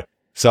 All right.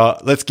 So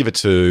let's give it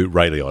to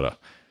Ray Liotta.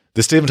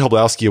 The Stephen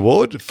Tobolowsky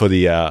Award for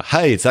the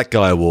Hey, It's That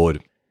Guy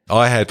Award.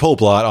 I had Paul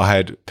Blart, I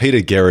had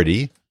Peter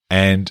Garrity,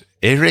 and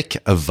Eric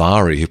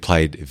Avari, who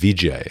played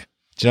Vijay.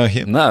 Do you know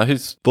him? No,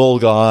 who's...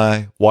 Bald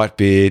guy, white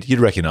beard. You'd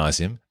recognise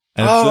him.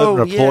 And in Observe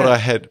and Report, I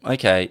had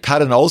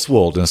Patton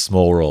Oswalt in a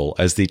small role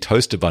as the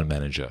toaster bun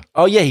manager.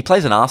 Oh, yeah, he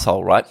plays an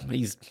arsehole, right?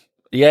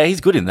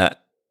 He's good in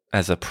that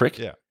as a prick.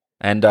 Yeah.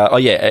 And,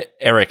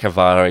 Eric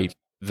Avari,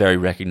 very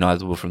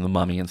recognisable from The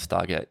Mummy and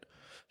Stargate.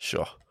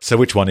 Sure. So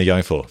which one are you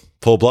going for?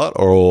 Paul Blart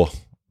or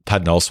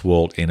Patton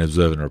Oswalt in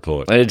Observe and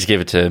Report? I'd just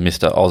give it to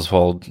Mr.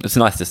 Oswald. It's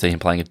nice to see him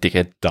playing a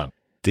dickhead. Done.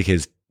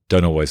 Dickheads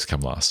don't always come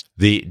last.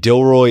 The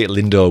Delroy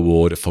Lindo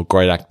Award for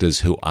great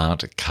actors who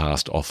aren't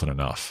cast often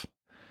enough.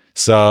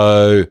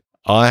 So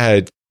I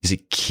had, is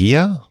it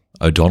Keir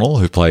O'Donnell,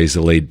 who plays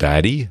the lead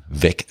baddie,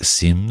 Vec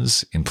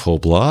Sims in Paul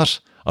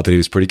Blart. I thought he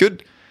was pretty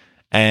good.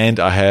 And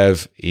I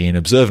have in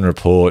Observe and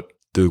Report,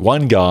 the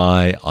one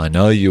guy I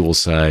know you will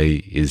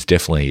say is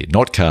definitely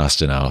not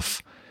cast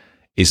enough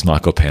is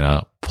Michael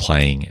Pena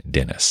playing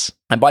Dennis.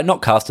 And by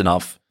not cast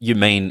enough, you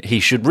mean he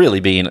should really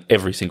be in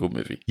every single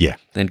movie. Yeah.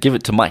 Then give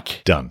it to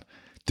Mike. Done.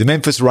 The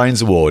Memphis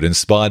Reigns Award,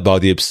 inspired by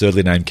the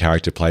absurdly named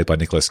character played by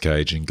Nicolas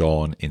Cage and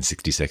gone in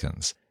 60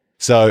 seconds.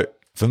 So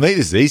for me,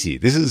 this is easy.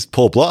 This is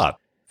Paul Blart.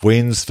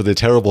 Wins for the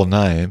terrible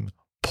name,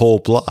 Paul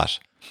Blart.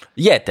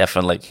 Yeah,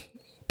 definitely.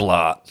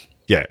 Blart.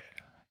 Yeah.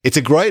 It's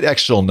a great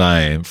actual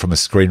name from a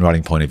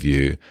screenwriting point of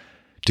view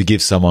to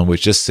give someone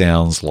which just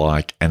sounds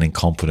like an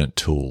incompetent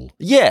tool.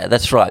 Yeah,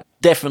 that's right.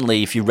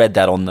 Definitely, if you read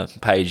that on the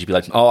page, you'd be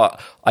like, oh,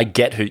 I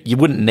get who. You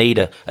wouldn't need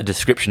a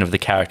description of the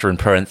character in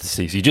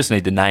parentheses. You just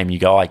need the name. You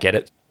go, I get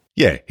it.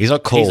 Yeah, he's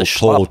not called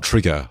Paul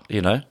Trigger.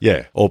 You know?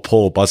 Yeah, or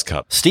Paul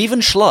Buzzcut. Stephen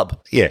Schlub.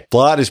 Yeah,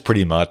 Blart is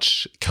pretty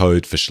much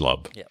code for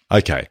schlub. Yeah.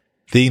 Okay.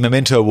 The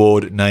Memento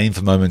Award, named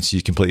for moments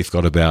you completely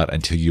forgot about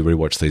until you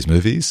rewatch these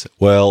movies.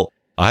 Well,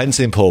 I hadn't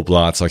seen Paul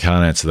Blart, so I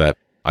can't answer that.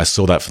 I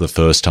saw that for the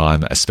first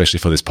time, especially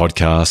for this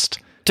podcast.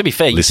 To be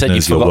fair, you said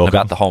you've forgotten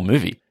about the whole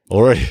movie.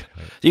 Already.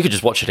 You could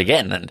just watch it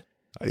again and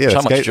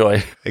so much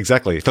joy.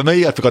 Exactly. For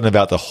me, I'd forgotten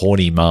about the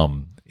horny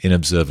mum in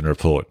Observe and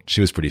Report.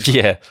 She was pretty fun.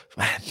 Yeah,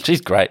 man,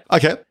 she's great.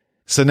 Okay.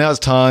 So now it's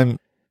time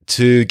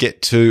to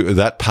get to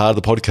that part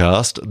of the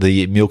podcast,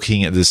 the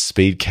Milking the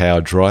Speed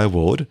Cow Dry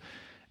Award,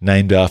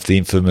 named after the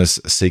infamous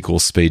sequel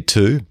Speed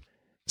 2.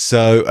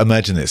 So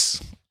imagine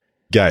this.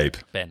 Gabe.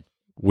 Ben.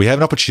 We have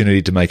an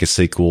opportunity to make a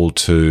sequel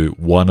to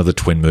one of the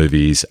twin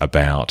movies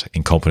about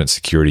incompetent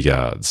security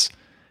guards.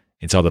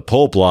 It's either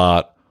Paul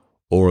Blart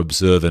or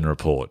Observe and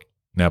Report.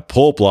 Now,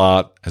 Paul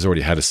Blart has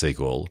already had a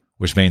sequel,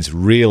 which means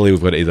really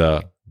we've got to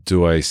either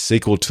do a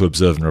sequel to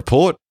Observe and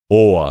Report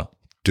or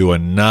do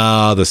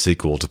another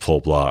sequel to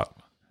Paul Blart.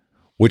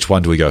 Which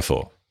one do we go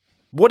for?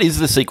 What is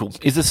the sequel?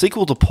 Is the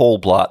sequel to Paul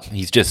Blart,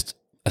 he's just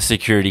a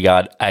security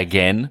guard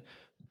again,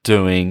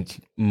 doing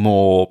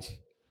more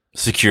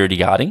security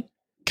guarding?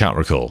 Can't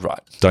recall. Right.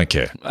 Don't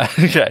care.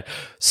 Okay.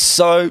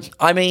 So,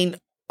 I mean,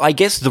 I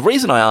guess the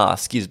reason I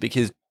ask is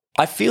because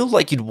I feel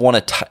like you'd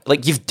want to,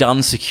 like you've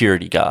done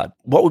security guard.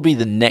 What would be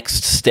the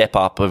next step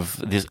up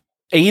of this?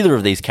 Either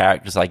of these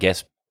characters, I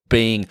guess,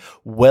 being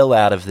well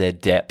out of their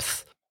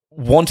depth,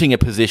 wanting a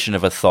position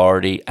of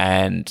authority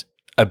and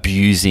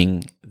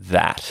abusing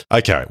that.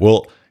 Okay,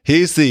 well,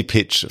 here's the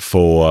pitch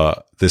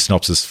for the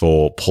synopsis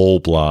for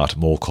Paul Blart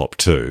Mall Cop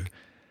 2.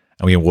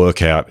 And we can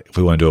work out if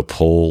we want to do a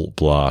Paul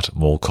Blart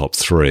Mall Cop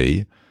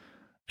 3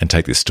 and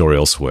take this story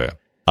elsewhere.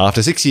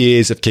 After 6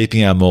 years of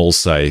keeping our malls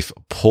safe,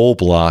 Paul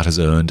Blart has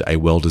earned a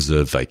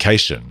well-deserved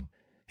vacation.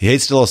 He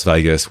heads to Las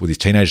Vegas with his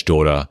teenage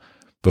daughter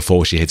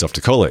before she heads off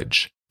to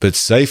college. But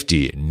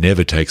safety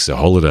never takes a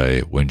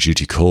holiday when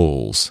duty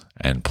calls,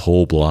 and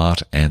Paul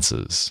Blart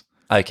answers.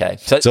 Okay.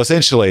 So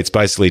essentially, it's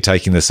basically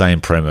taking the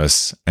same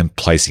premise and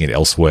placing it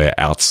elsewhere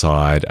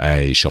outside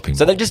a shopping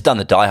So mall. they've just done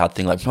the Die Hard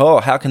thing, like, oh,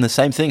 how can the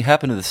same thing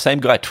happen to the same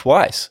guy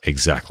twice?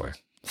 Exactly.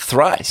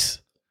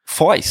 Thrice.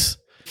 Twice.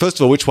 First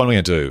of all, which one are we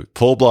going to do?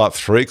 Paul Blart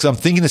 3? Because I'm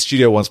thinking the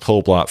studio wants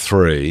Paul Blart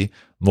 3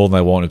 more than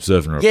they want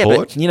Observe and Yeah,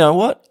 Report. but you know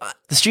what?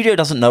 The studio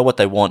doesn't know what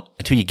they want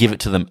until you give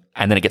it to them,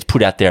 and then it gets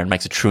put out there and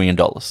makes $1 trillion.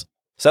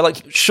 So,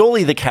 like,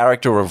 surely the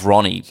character of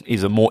Ronnie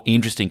is a more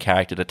interesting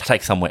character to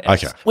take somewhere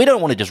else. Okay. We don't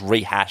want to just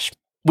rehash.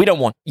 We don't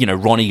want,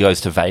 Ronnie goes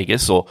to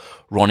Vegas or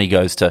Ronnie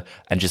goes to,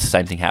 and just the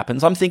same thing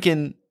happens. I'm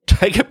thinking,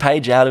 take a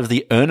page out of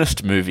the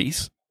Ernest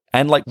movies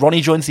and, like,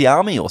 Ronnie joins the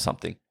army or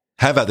something.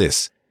 How about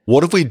this?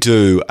 What if we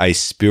do a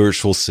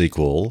spiritual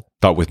sequel,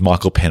 but with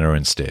Michael Pena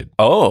instead?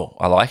 Oh,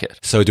 I like it.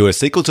 So we do a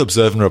sequel to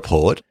Observe and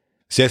Report.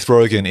 Seth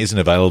Rogen isn't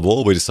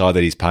available. We decide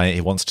that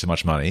he wants too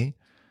much money.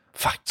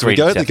 Fuck. So we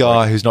go to the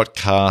guy who's not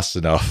cast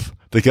enough,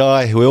 the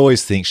guy who we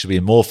always think should be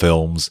in more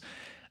films,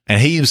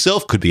 and he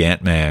himself could be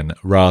Ant-Man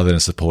rather than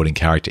a supporting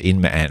character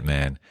in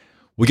Ant-Man.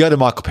 We go to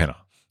Michael Pena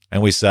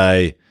and we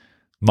say,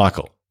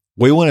 Michael,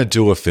 we want to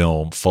do a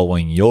film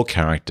following your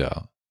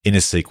character in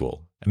a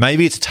sequel.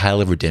 Maybe it's a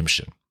tale of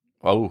redemption.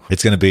 Oh.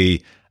 It's going to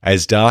be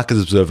as dark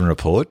as Observe and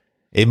Report.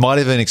 It might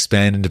even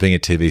expand into being a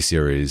TV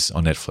series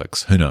on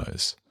Netflix. Who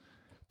knows?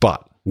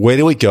 But where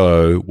do we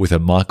go with a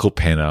Michael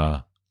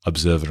Pena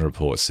Observe and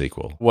Report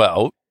sequel?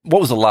 Well, what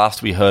was the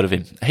last we heard of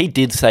him? He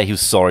did say he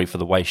was sorry for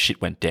the way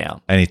shit went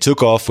down. And he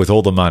took off with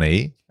all the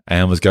money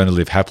and was going to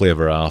live happily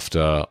ever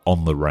after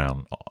on the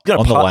lam.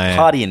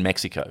 Party in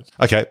Mexico.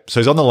 Okay,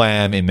 so he's on the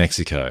lam in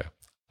Mexico.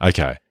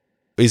 Okay.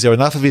 Is there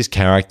enough of his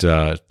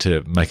character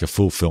to make a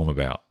full film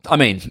about? I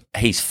mean,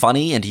 he's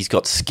funny and he's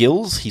got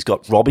skills. He's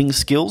got robbing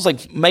skills.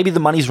 Like, maybe the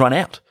money's run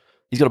out.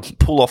 He's got to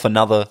pull off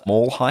another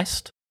mall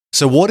heist.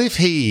 So what if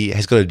he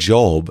has got a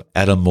job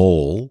at a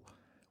mall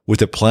with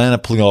the plan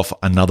of pulling off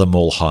another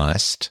mall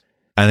heist,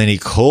 and then he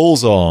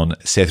calls on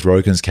Seth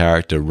Rogen's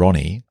character,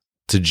 Ronnie,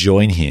 to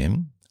join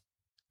him,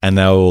 and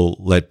they'll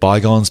let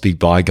bygones be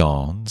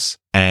bygones,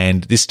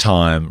 and this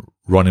time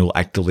Ronnie will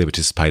actively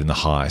participate in the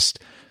heist,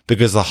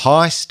 because the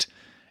heist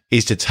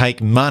is to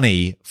take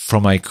money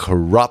from a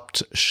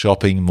corrupt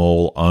shopping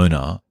mall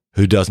owner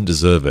who doesn't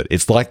deserve it.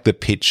 It's like the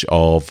pitch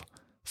of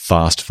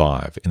Fast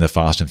Five in the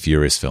Fast and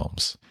Furious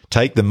films.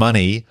 Take the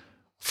money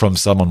from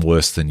someone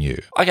worse than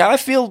you. Okay, I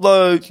feel,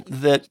 though,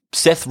 that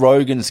Seth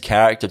Rogen's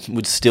character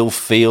would still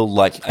feel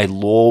like a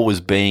law was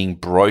being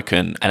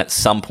broken and at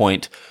some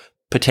point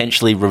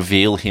potentially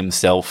reveal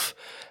himself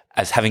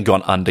as having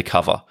gone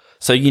undercover.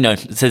 So,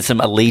 there's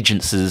some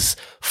allegiances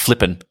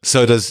flipping.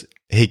 So does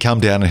he come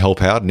down and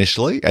help out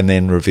initially and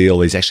then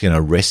reveal he's actually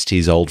going to arrest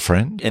his old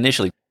friend?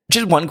 Initially.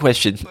 Just one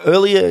question.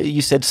 Earlier,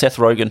 you said Seth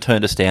Rogen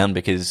turned us down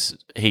because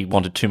he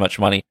wanted too much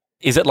money.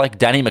 Is it like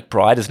Danny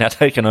McBride has now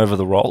taken over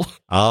the role?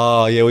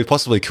 Oh, yeah, we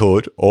possibly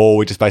could. Or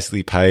we just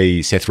basically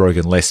pay Seth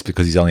Rogen less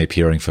because he's only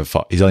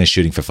he's only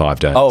shooting for 5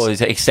 days. Oh, it's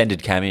an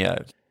extended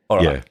cameo. All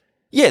right. Yeah.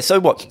 Yeah,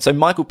 so what? So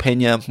Michael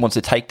Pena wants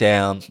to take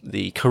down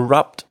the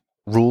corrupt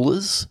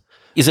rulers.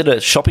 Is it a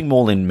shopping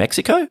mall in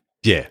Mexico?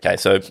 Yeah. Okay,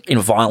 so in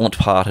a violent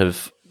part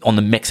on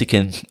the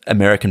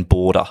Mexican-American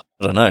border.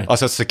 I don't know. Oh,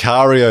 so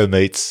Sicario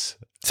meets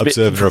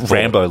Observe and Report.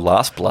 Rambo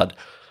Last Blood.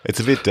 It's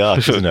a bit dark,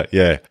 isn't it?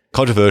 Yeah.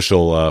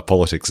 Controversial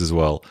politics as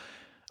well.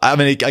 I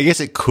mean, I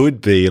guess it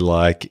could be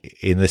like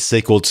in the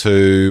sequel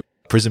to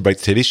Prison Break,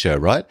 the TV show,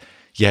 right?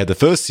 You had the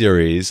first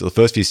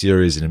few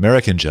series in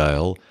American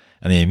jail,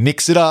 and then you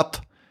mix it up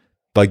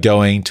by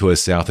going to a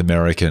South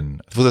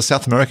American... Was it a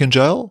South American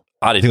jail?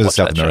 I think it was a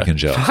South American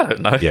jail. I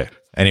don't know. Yeah.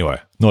 Anyway,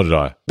 nor did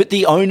I. But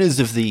the owners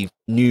of the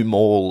new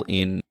mall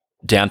in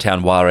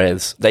downtown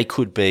Juarez, they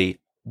could be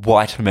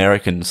white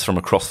Americans from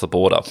across the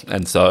border.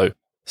 And so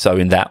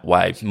in that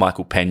way,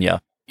 Michael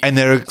Pena... And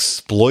they're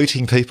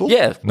exploiting people?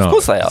 Yeah, of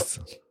course they are.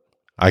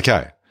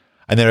 Okay.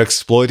 And they're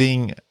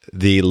exploiting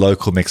the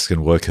local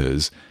Mexican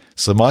workers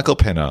So Michael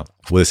Pena,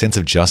 with a sense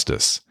of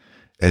justice,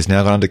 has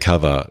now gone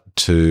undercover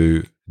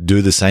to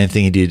do the same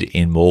thing he did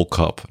in Mall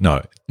Cop.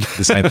 No,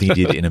 the same thing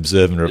he did in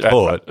Observe and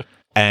Report.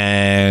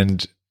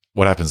 And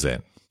what happens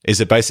then? Is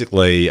it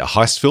basically a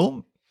heist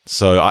film?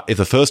 So if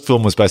the first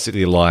film was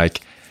basically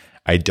like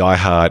a Die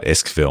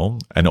Hard-esque film,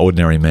 an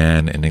ordinary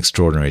man in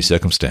extraordinary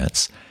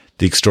circumstance,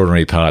 the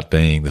extraordinary part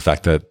being the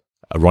fact that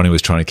Ronnie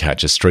was trying to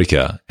catch a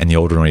streaker, and the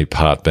ordinary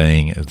part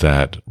being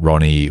that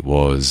Ronnie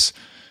was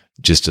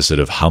just a sort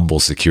of humble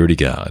security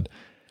guard.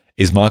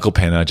 Is Michael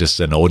Pena just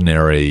an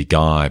ordinary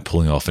guy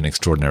pulling off an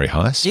extraordinary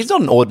heist? He's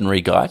not an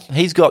ordinary guy.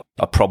 He's got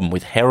a problem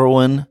with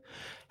heroin.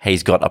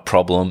 He's got a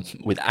problem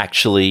with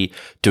actually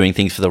doing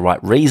things for the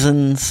right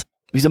reasons.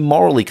 He's a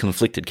morally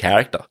conflicted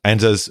character. And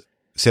does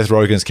Seth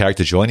Rogen's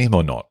character join him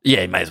or not?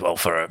 Yeah, he may as well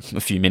for a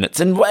few minutes.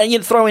 And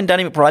you throw in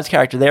Danny McBride's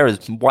character there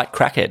as White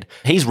Crackhead.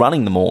 He's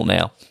running them all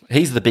now.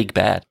 He's the big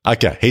bad.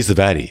 Okay, he's the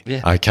baddie.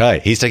 Yeah. Okay,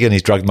 he's taken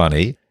his drug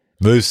money,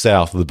 moved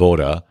south of the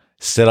border,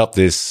 set up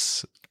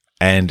this,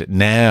 and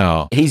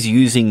now... He's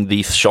using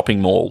the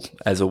shopping mall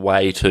as a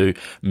way to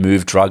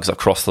move drugs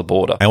across the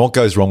border. And what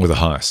goes wrong with the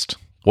heist?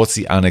 What's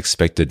the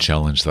unexpected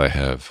challenge they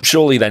have?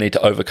 Surely they need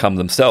to overcome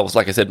themselves.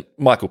 Like I said,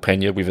 Michael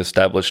Pena, we've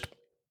established,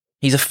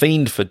 he's a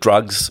fiend for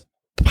drugs.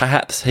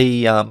 Perhaps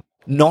he,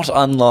 not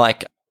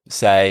unlike,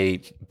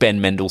 say, Ben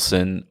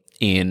Mendelsohn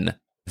in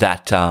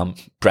that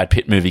Brad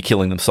Pitt movie,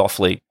 Killing Them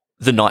Softly,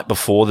 the night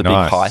before the big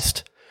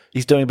heist,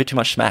 he's doing a bit too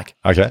much smack.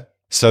 Okay.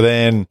 So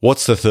then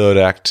what's the third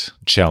act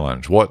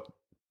challenge? What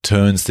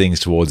turns things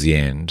towards the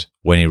end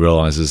when he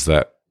realizes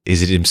that,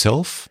 is it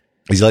himself?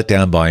 Is he let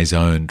down by his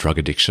own drug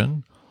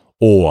addiction?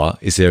 Or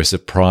is there a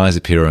surprise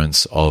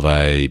appearance of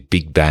a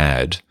big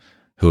bad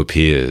who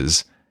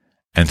appears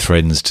and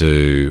threatens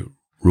to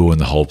ruin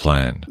the whole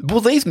plan? Well,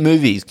 these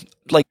movies,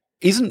 like,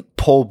 isn't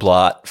Paul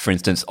Blart, for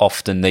instance,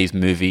 often these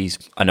movies,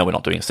 I know we're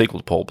not doing a sequel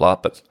to Paul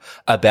Blart, but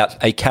about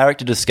a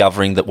character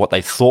discovering that what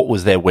they thought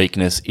was their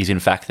weakness is in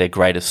fact their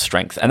greatest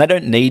strength. And they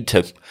don't need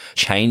to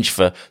change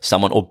for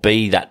someone or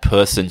be that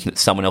person that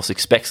someone else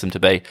expects them to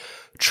be.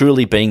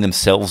 Truly being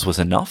themselves was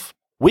enough.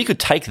 We could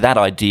take that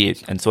idea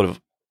and sort of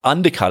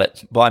undercut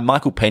it by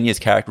Michael Pena's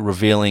character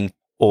revealing,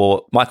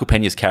 or Michael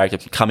Pena's character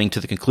coming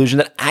to the conclusion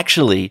that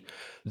actually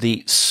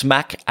the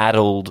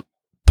smack-addled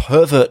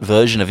pervert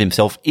version of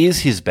himself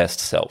is his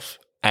best self,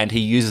 and he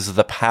uses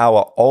the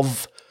power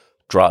of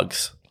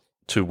drugs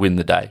to win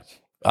the day.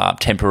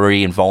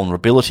 Temporary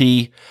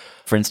invulnerability,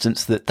 for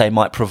instance, that they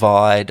might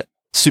provide,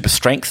 super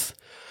strength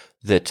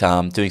that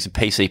doing some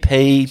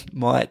PCP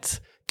might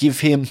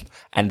give him,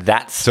 and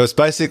that's... So it's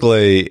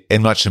basically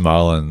M. Night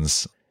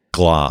Shyamalan's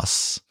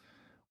Glass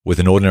with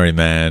an ordinary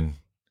man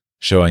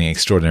showing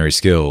extraordinary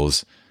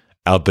skills,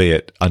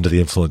 albeit under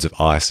the influence of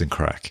ice and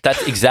crack.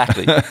 That's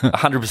exactly,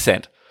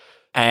 100%.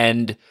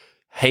 And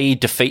he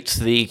defeats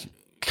the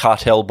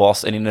cartel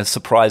boss and in a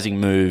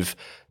surprising move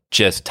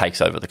just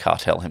takes over the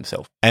cartel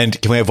himself.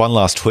 And can we have one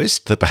last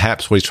twist? That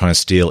perhaps what he's trying to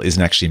steal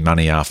isn't actually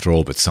money after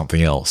all, but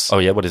something else. Oh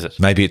yeah, what is it?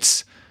 Maybe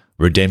it's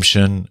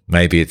redemption.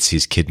 Maybe it's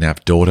his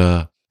kidnapped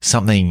daughter.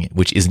 Something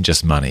which isn't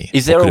just money.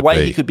 Is there a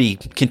way he could be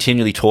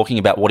continually talking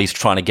about what he's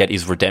trying to get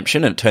is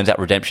redemption, and it turns out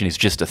redemption is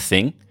just a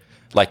thing?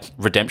 Like,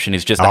 redemption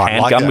is just a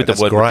handgun with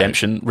the word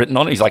redemption written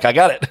on it. He's like, I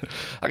got it.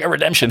 I got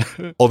redemption.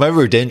 Or maybe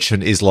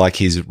redemption is like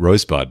his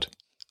rosebud.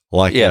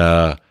 Like,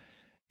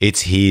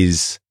 it's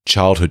his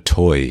childhood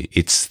toy.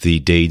 It's the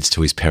deeds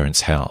to his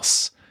parents'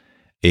 house.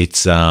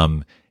 It's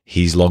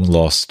his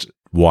long-lost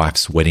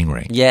wife's wedding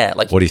ring. Yeah.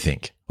 Like, what do you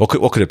think? What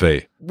could it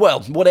be? Well,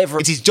 whatever.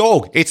 It's his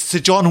dog. It's Sir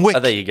John Wick. Oh,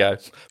 there you go.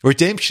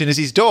 Redemption is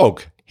his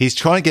dog. He's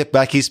trying to get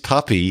back his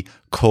puppy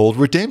called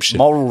Redemption.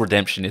 Moral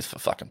redemption is for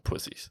fucking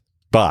pussies.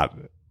 But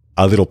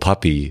a little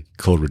puppy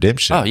called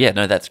Redemption. Oh, yeah.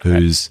 No, that's great.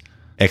 Who's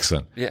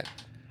excellent. Yeah.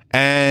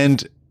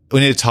 And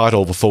we need a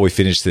title before we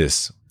finish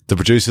this. The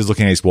producer's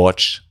looking at his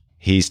watch.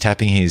 He's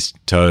tapping his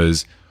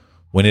toes.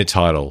 We need a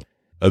title.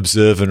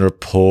 Observe and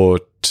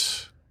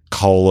Report,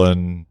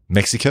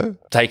 Mexico?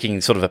 Taking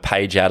sort of a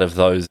page out of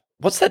those.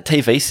 What's that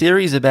TV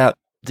series about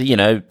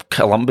the,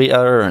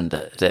 Colombia and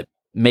the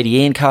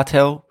Medellin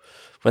cartel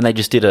when they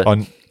just did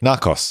on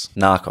Narcos.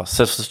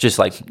 So it's just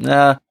like,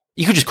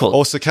 you could just call it.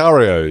 Or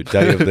Sicario,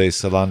 Day of the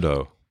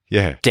Solando.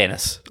 Yeah.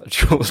 Dennis.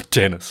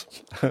 Dennis.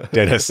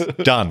 Dennis.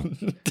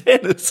 Done.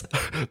 Dennis.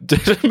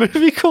 A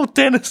movie called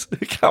Dennis.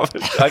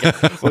 Okay,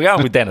 we're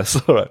going with Dennis.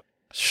 All right.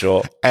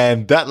 Sure.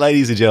 And that,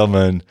 ladies and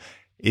gentlemen,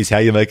 is how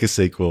you make a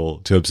sequel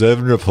to Observe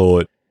and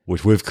Report,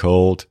 which we've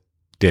called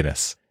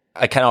Dennis.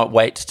 I cannot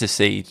wait to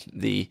see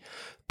the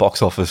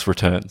box office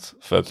returns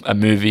for a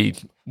movie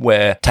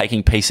where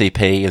taking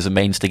PCP as a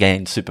means to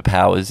gain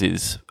superpowers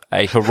is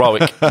a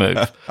heroic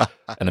move.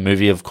 And a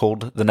movie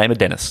called The Name of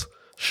Dennis.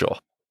 Sure.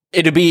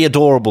 It'd be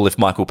adorable if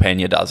Michael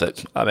Pena does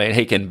it. I mean,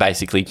 he can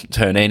basically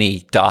turn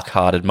any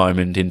dark-hearted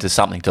moment into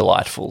something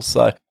delightful.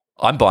 So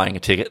I'm buying a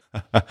ticket.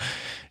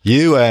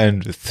 You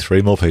and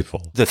 3 more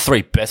people. The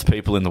 3 best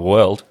people in the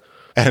world.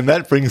 And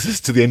that brings us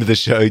to the end of the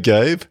show,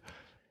 Gabe.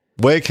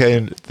 Where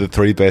can the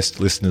three best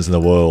listeners in the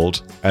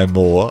world and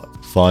more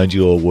find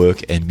your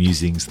work and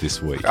musings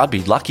this week? I'd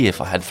be lucky if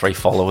I had 3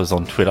 followers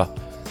on Twitter.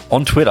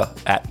 On Twitter,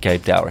 at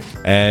Gabe Dowrick.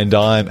 And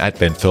I'm at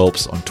Ben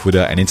Phelps on Twitter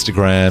and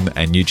Instagram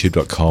and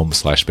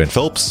youtube.com/Ben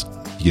Phelps.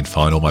 You can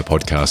find all my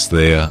podcasts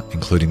there,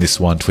 including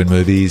this one, Twin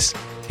Movies,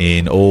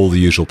 in all the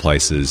usual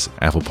places,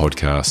 Apple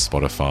Podcasts,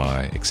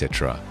 Spotify,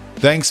 etc.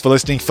 Thanks for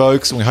listening,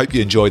 folks, and we hope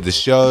you enjoyed the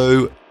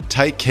show.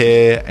 Take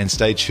care and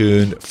stay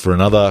tuned for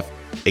another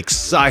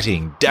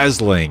exciting,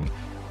 dazzling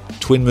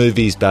Twin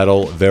Movies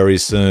battle very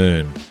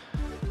soon.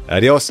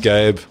 Adios,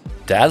 Gabe.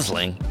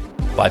 Dazzling.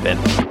 Bye, Ben.